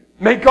me.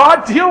 May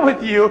God deal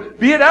with you,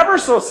 be it ever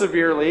so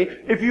severely,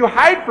 if you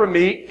hide from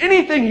me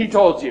anything he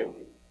told you.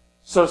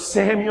 So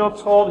Samuel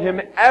told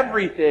him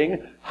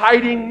everything,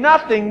 hiding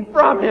nothing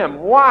from him.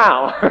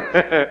 Wow.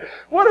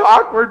 What an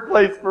awkward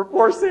place for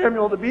poor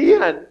Samuel to be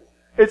in.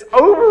 It's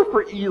over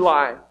for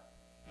Eli.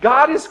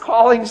 God is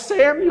calling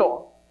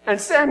Samuel.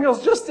 And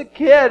Samuel's just a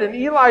kid, and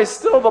Eli's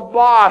still the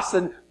boss.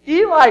 And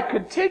Eli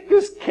could take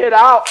this kid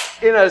out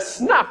in a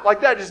snap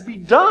like that, just be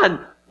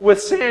done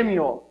with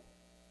Samuel.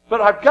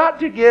 But I've got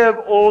to give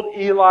old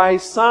Eli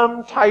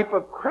some type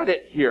of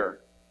credit here.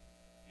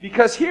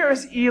 Because here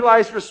is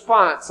Eli's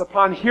response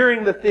upon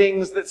hearing the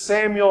things that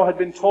Samuel had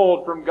been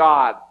told from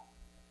God.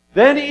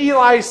 Then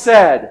Eli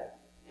said,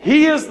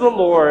 He is the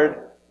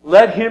Lord.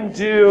 Let him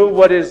do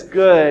what is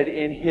good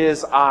in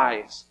his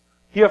eyes.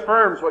 He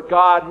affirms what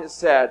God has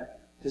said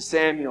to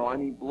Samuel,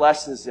 and he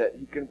blesses it.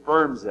 He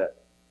confirms it.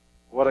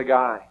 What a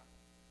guy.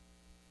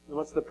 And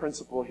what's the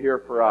principle here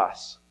for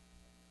us?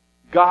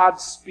 God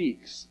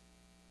speaks.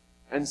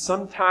 And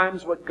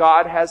sometimes what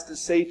God has to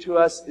say to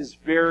us is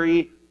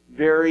very,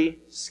 very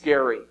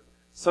scary.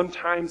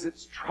 Sometimes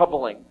it's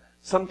troubling.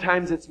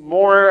 Sometimes it's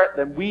more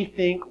than we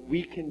think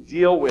we can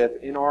deal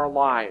with in our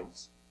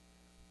lives.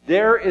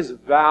 There is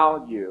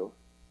value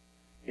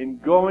in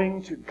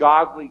going to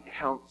godly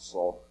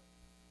counsel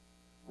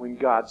when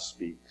God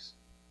speaks.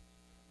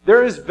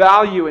 There is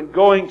value in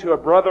going to a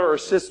brother or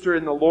sister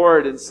in the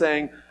Lord and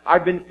saying,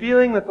 I've been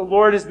feeling that the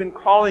Lord has been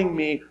calling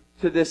me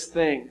to this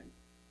thing.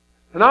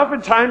 And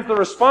oftentimes the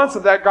response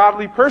of that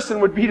godly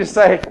person would be to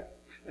say,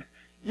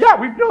 yeah,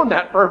 we've known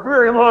that for a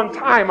very long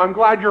time. I'm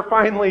glad you're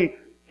finally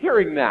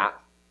hearing that.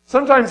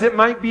 Sometimes it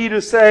might be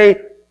to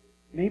say,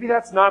 maybe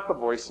that's not the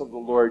voice of the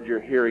Lord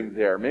you're hearing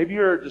there. Maybe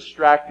you're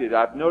distracted.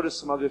 I've noticed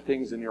some other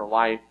things in your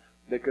life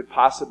that could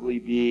possibly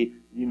be,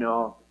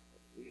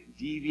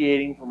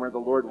 deviating from where the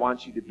Lord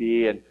wants you to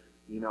be. And,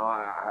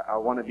 I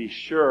want to be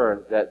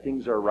sure that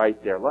things are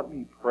right there. Let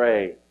me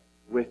pray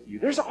with you.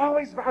 There's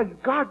always value.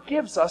 God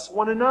gives us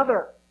one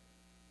another.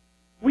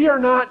 We are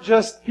not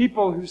just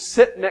people who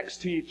sit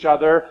next to each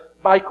other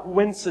by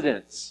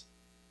coincidence.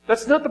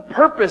 That's not the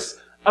purpose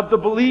of the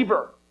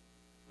believer.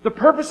 The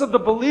purpose of the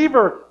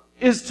believer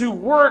is to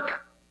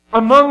work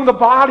among the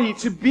body,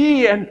 to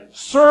be and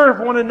serve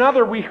one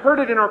another. We heard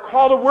it in our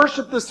call to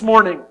worship this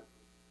morning.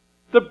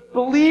 The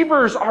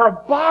believers are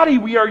a body.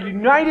 We are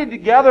united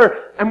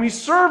together, and we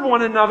serve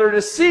one another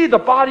to see the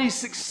body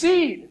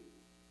succeed.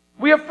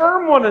 We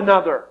affirm one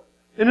another.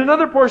 In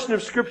another portion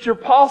of Scripture,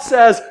 Paul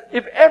says,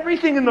 if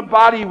everything in the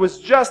body was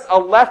just a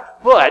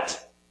left foot,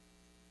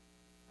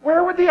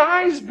 where would the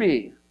eyes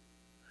be?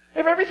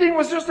 If everything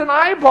was just an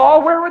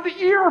eyeball, where would the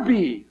ear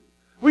be?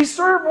 We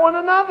serve one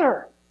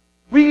another.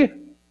 We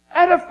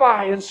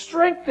edify and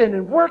strengthen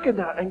and work in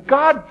that. And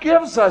God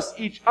gives us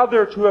each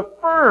other to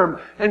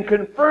affirm and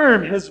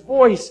confirm His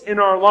voice in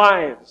our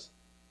lives.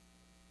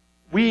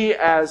 We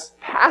as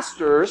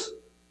pastors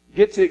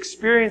get to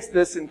experience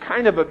this in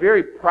kind of a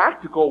very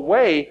practical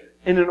way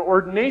in an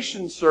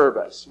ordination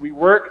service. We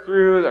work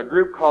through a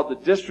group called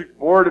the District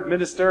Board of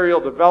Ministerial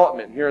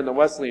Development here in the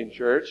Wesleyan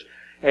Church.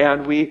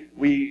 And we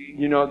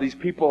these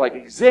people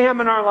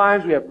examine our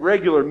lives. We have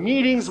regular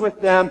meetings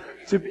with them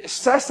to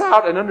assess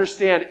out and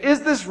understand, is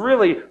this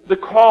really the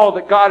call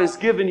that God has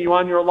given you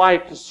on your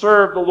life to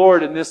serve the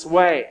Lord in this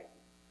way?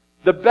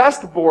 The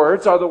best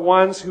boards are the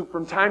ones who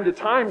from time to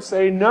time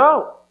say,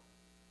 no,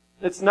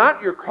 it's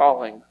not your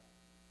calling.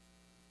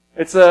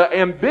 It's an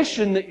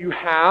ambition that you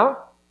have,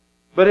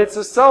 but it's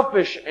a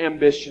selfish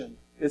ambition.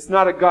 It's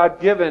not a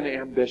God-given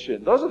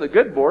ambition. Those are the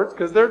good boards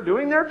because they're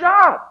doing their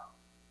job.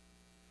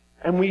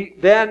 And we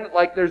then,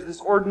 there's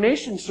this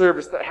ordination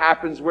service that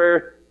happens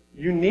where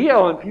you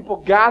kneel and people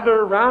gather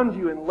around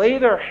you and lay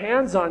their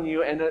hands on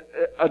you and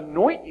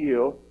anoint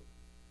you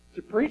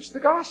to preach the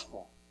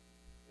gospel.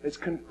 It's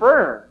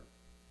confirmed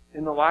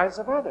in the lives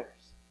of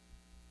others.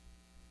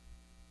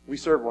 We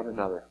serve one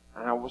another.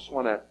 And I just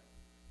want to,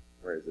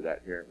 where is it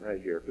at here?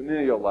 Right here.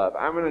 Familial love.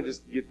 I'm going to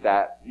just get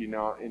that,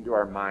 into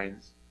our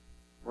minds.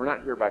 We're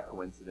not here by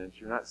coincidence.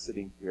 You're not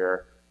sitting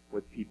here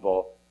with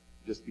people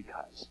just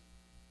because.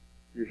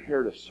 You're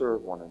here to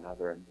serve one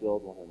another and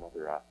build one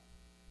another up.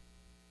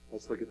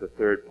 Let's look at the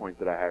third point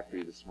that I have for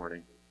you this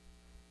morning.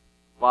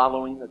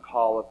 Following the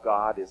call of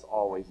God is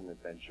always an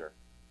adventure.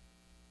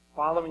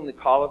 Following the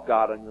call of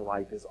God on your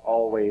life is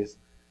always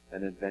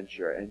an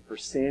adventure. And for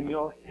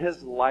Samuel,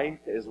 his life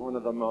is one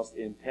of the most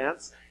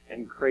intense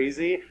and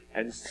crazy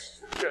and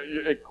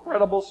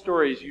incredible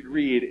stories you'd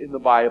read in the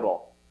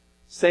Bible.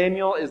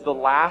 Samuel is the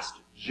last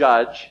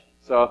judge.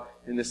 So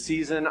in the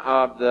season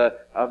of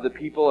the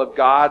people of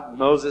God.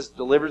 Moses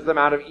delivers them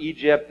out of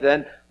Egypt.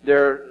 Then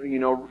they're,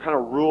 kind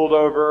of ruled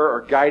over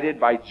or guided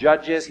by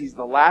judges. He's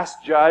the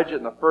last judge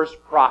and the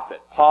first prophet.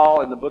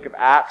 Paul, in the book of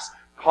Acts,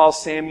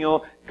 calls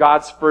Samuel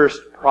God's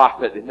first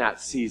prophet in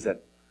that season.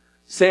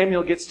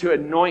 Samuel gets to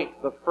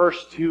anoint the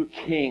first two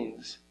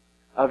kings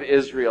of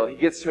Israel. He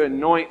gets to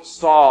anoint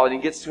Saul, and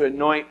he gets to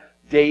anoint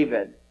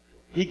David.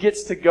 He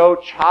gets to go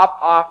chop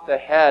off the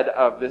head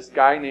of this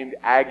guy named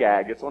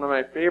Agag. It's one of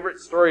my favorite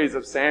stories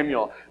of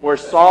Samuel, where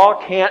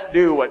Saul can't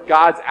do what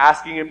God's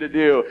asking him to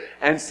do.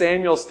 And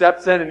Samuel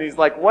steps in and he's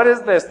like, what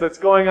is this that's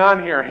going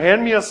on here?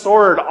 Hand me a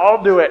sword,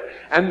 I'll do it.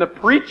 And the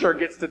preacher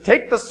gets to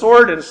take the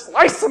sword and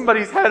slice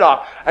somebody's head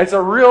off. It's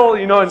a real,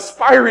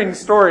 inspiring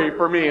story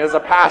for me as a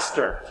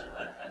pastor.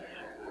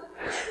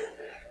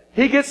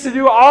 He gets to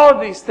do all of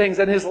these things,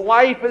 and his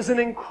life is an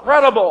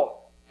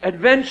incredible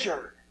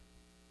adventure.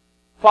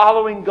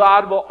 Following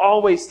God will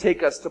always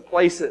take us to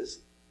places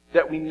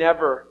that we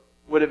never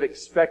would have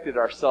expected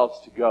ourselves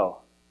to go.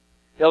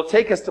 It'll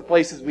take us to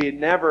places we had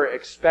never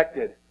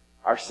expected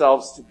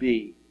ourselves to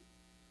be.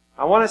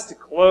 I want us to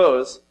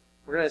close.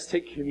 We're going to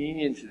take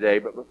communion today,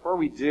 but before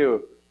we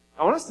do,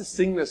 I want us to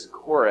sing this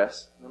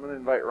chorus. I'm going to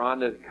invite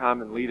Rhonda to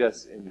come and lead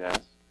us in this.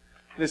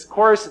 This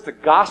chorus is a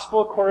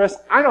gospel chorus.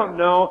 I don't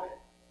know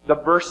the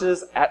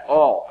verses at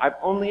all. I've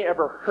only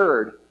ever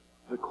heard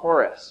the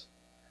chorus.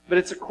 But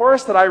it's a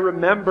chorus that I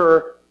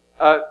remember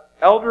an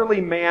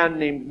elderly man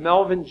named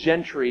Melvin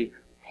Gentry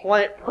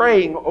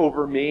praying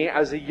over me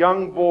as a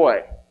young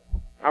boy.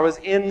 I was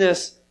in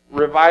this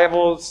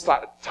revival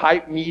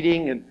type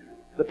meeting, and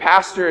the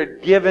pastor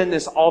had given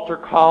this altar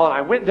call, and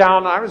I went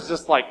down, and I was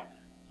just like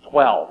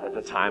 12 at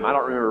the time. I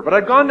don't remember. But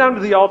I'd gone down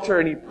to the altar,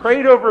 and he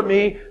prayed over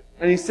me,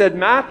 and he said,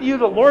 Matthew,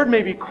 the Lord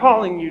may be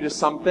calling you to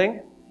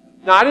something.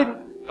 Now, I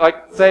didn't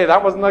say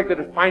that wasn't like the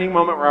defining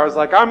moment where I was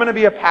like, I'm going to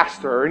be a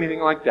pastor or anything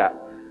like that.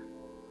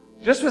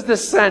 Just was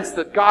this sense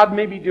that God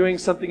may be doing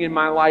something in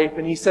my life.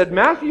 And he said,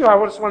 Matthew,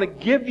 I just want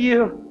to give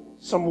you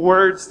some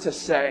words to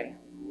say.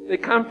 They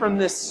come from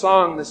this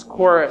song, this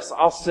chorus.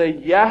 I'll say,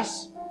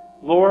 yes,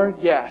 Lord,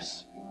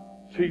 yes,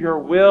 to your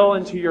will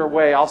and to your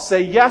way. I'll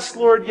say, yes,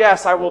 Lord,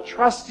 yes, I will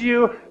trust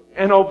you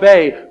and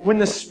obey. When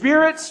the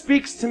Spirit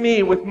speaks to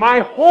me with my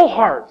whole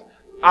heart,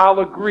 I'll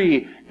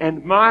agree.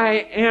 And my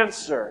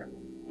answer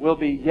will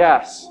be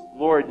yes,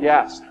 Lord,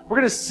 yes. We're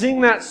going to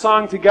sing that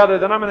song together.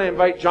 Then I'm going to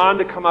invite John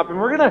to come up. And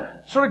we're going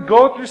to sort of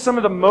go through some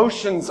of the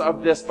motions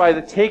of this by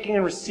the taking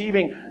and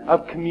receiving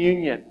of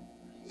communion.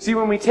 See,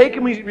 when we take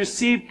and we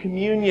receive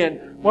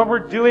communion, what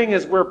we're doing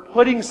is we're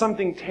putting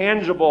something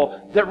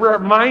tangible that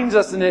reminds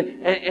us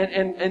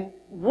and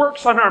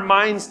works on our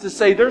minds to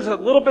say, there's a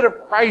little bit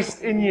of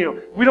Christ in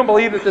you. We don't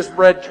believe that this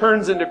bread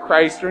turns into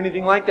Christ or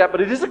anything like that,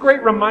 but it is a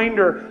great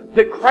reminder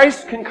that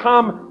Christ can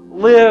come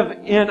live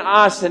in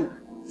us and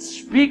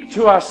speak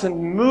to us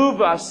and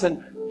move us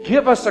and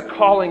give us a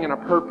calling and a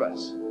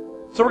purpose.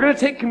 So we're going to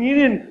take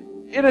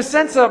communion in a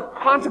sense of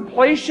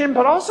contemplation,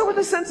 but also with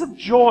a sense of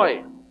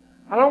joy.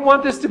 I don't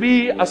want this to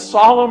be a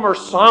solemn or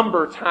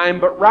somber time,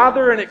 but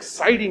rather an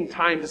exciting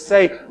time to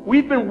say,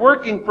 we've been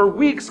working for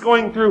weeks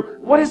going through,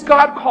 what is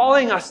God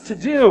calling us to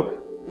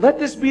do? Let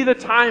this be the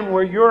time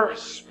where your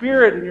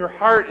spirit and your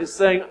heart is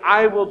saying,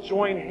 I will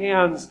join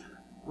hands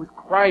with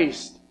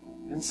Christ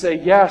and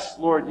say, yes,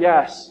 Lord,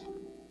 yes.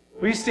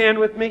 Will you stand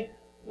with me?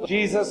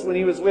 Jesus, when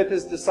he was with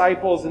his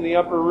disciples in the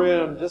upper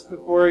room, just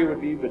before he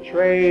would be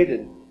betrayed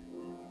and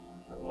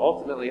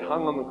ultimately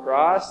hung on the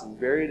cross and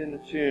buried in the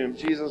tomb,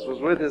 Jesus was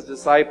with his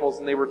disciples,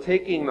 and they were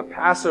taking the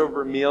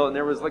Passover meal, and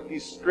there was like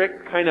these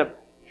strict kind of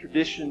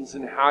traditions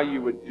in how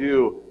you would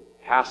do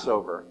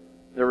Passover.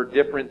 There were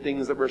different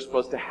things that were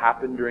supposed to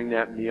happen during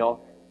that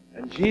meal,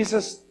 and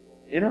Jesus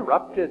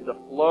interrupted the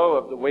flow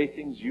of the way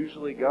things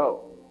usually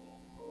go.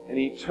 And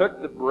he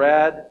took the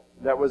bread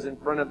that was in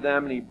front of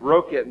them, and he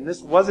broke it. And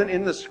this wasn't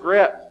in the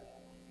script.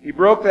 He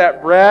broke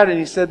that bread, and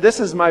he said,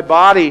 this is my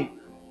body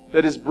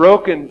that is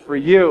broken for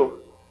you.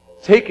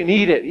 Take and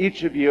eat it,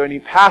 each of you. And he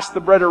passed the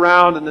bread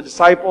around, and the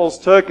disciples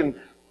took, and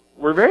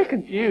were very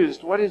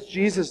confused. What is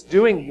Jesus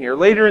doing here?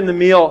 Later in the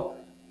meal,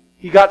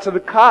 he got to the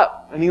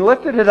cup, and he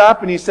lifted it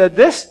up, and he said,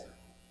 this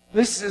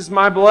is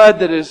my blood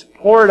that is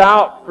poured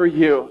out for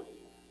you.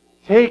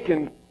 Take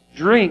and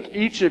drink,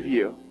 each of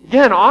you.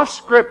 Again, off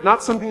script,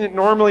 not something that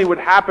normally would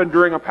happen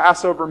during a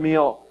Passover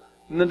meal.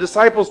 And the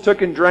disciples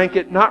took and drank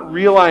it, not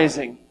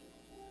realizing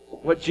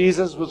what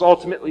Jesus was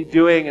ultimately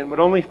doing, and would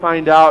only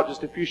find out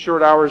just a few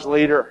short hours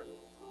later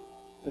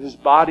that his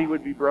body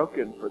would be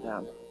broken for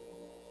them,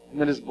 and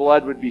that his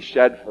blood would be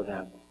shed for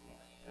them.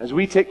 As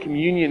we take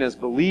communion as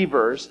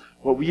believers,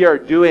 what we are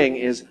doing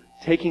is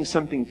taking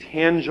something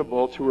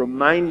tangible to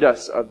remind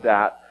us of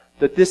that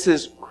this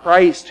is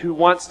Christ who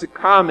wants to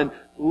come and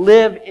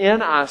live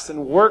in us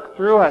and work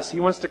through us. He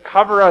wants to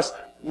cover us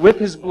with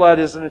his blood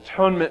as an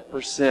atonement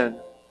for sin.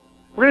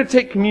 We're going to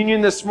take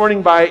communion this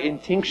morning by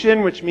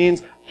intinction, which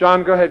means,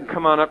 John, go ahead and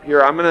come on up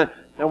here.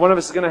 Now one of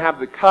us is going to have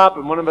the cup,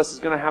 and one of us is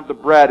going to have the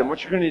bread. And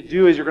what you're going to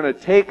do is you're going to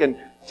take and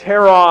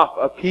tear off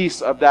a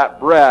piece of that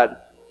bread.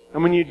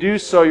 And when you do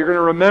so, you're going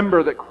to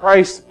remember that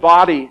Christ's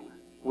body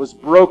was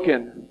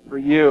broken for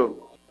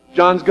you.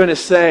 John's going to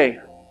say,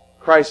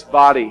 Christ's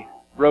body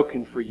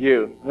broken for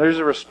you. There's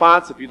a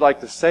response. If you'd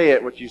like to say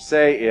it, what you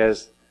say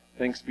is,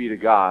 thanks be to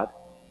God.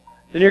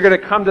 Then you're going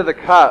to come to the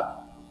cup.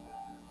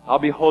 I'll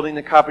be holding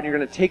the cup, and you're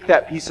going to take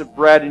that piece of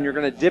bread and you're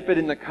going to dip it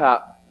in the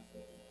cup.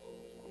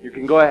 You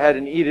can go ahead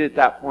and eat it at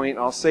that point.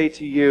 I'll say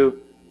to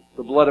you,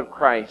 the blood of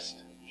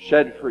Christ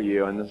shed for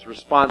you. And this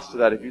response to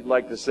that, if you'd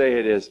like to say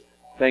it, is,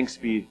 thanks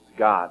be to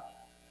God.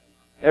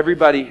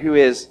 Everybody who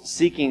is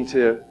seeking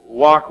to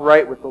walk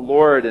right with the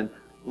Lord and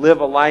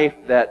live a life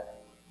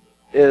that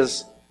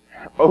is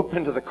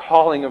open to the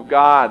calling of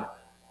God,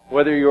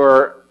 whether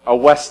you're a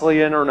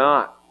Wesleyan or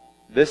not,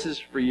 this is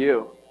for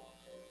you.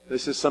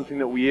 This is something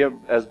that we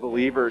as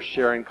believers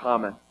share in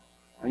common.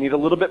 I need a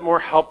little bit more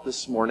help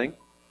this morning.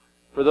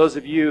 For those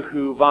of you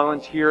who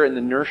volunteer in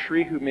the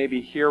nursery who may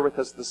be here with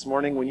us this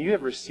morning, when you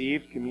have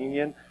received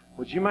communion,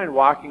 would you mind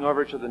walking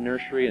over to the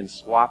nursery and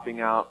swapping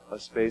out a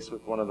space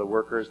with one of the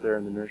workers there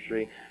in the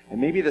nursery?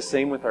 And maybe the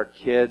same with our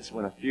kids.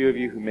 When a few of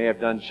you who may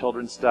have done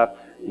children's stuff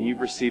and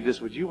you've received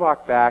this, would you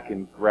walk back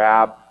and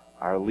grab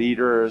our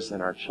leaders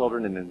and our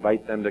children and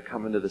invite them to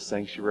come into the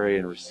sanctuary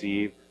and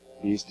receive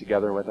these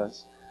together with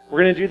us?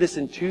 We're going to do this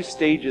in 2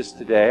 stages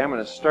today. I'm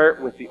going to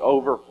start with the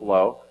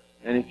overflow.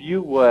 And if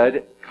you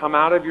would, come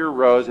out of your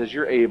rows as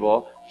you're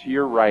able to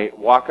your right,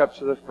 walk up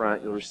to the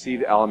front, you'll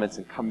receive elements,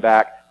 and come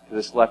back to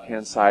this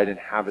left-hand side and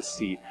have a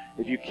seat.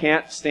 If you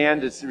can't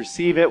stand to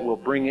receive it, we'll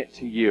bring it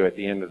to you at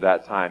the end of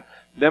that time.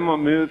 Then we'll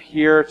move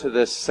here to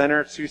the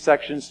center 2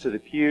 sections to the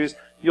pews.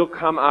 You'll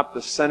come up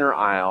the center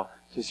aisle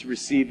to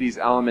receive these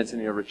elements,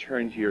 and you'll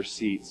return to your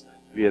seats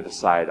via the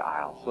side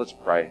aisle. So let's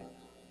pray.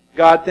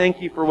 God,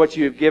 thank you for what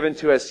you have given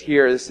to us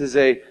here. This is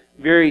a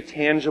very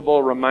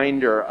tangible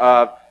reminder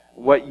of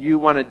what you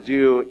want to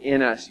do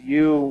in us.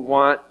 You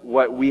want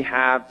what we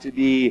have to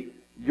be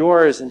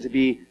yours and to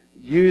be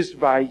used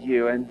by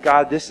you. And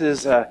God, this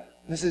is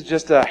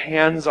just a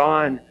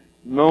hands-on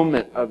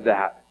moment of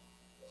that.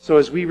 So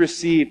as we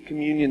receive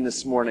communion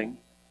this morning,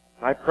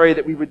 I pray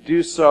that we would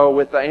do so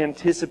with the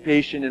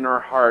anticipation in our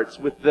hearts,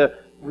 with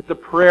the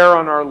prayer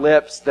on our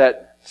lips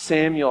that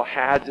Samuel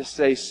had to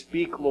say,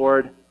 "Speak,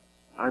 Lord,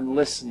 I'm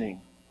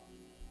listening."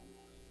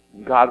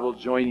 And God will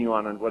join you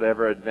on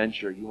whatever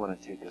adventure you want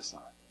to take us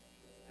on.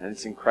 And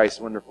it's in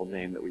Christ's wonderful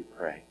name that we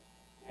pray.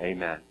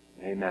 Amen.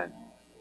 Amen.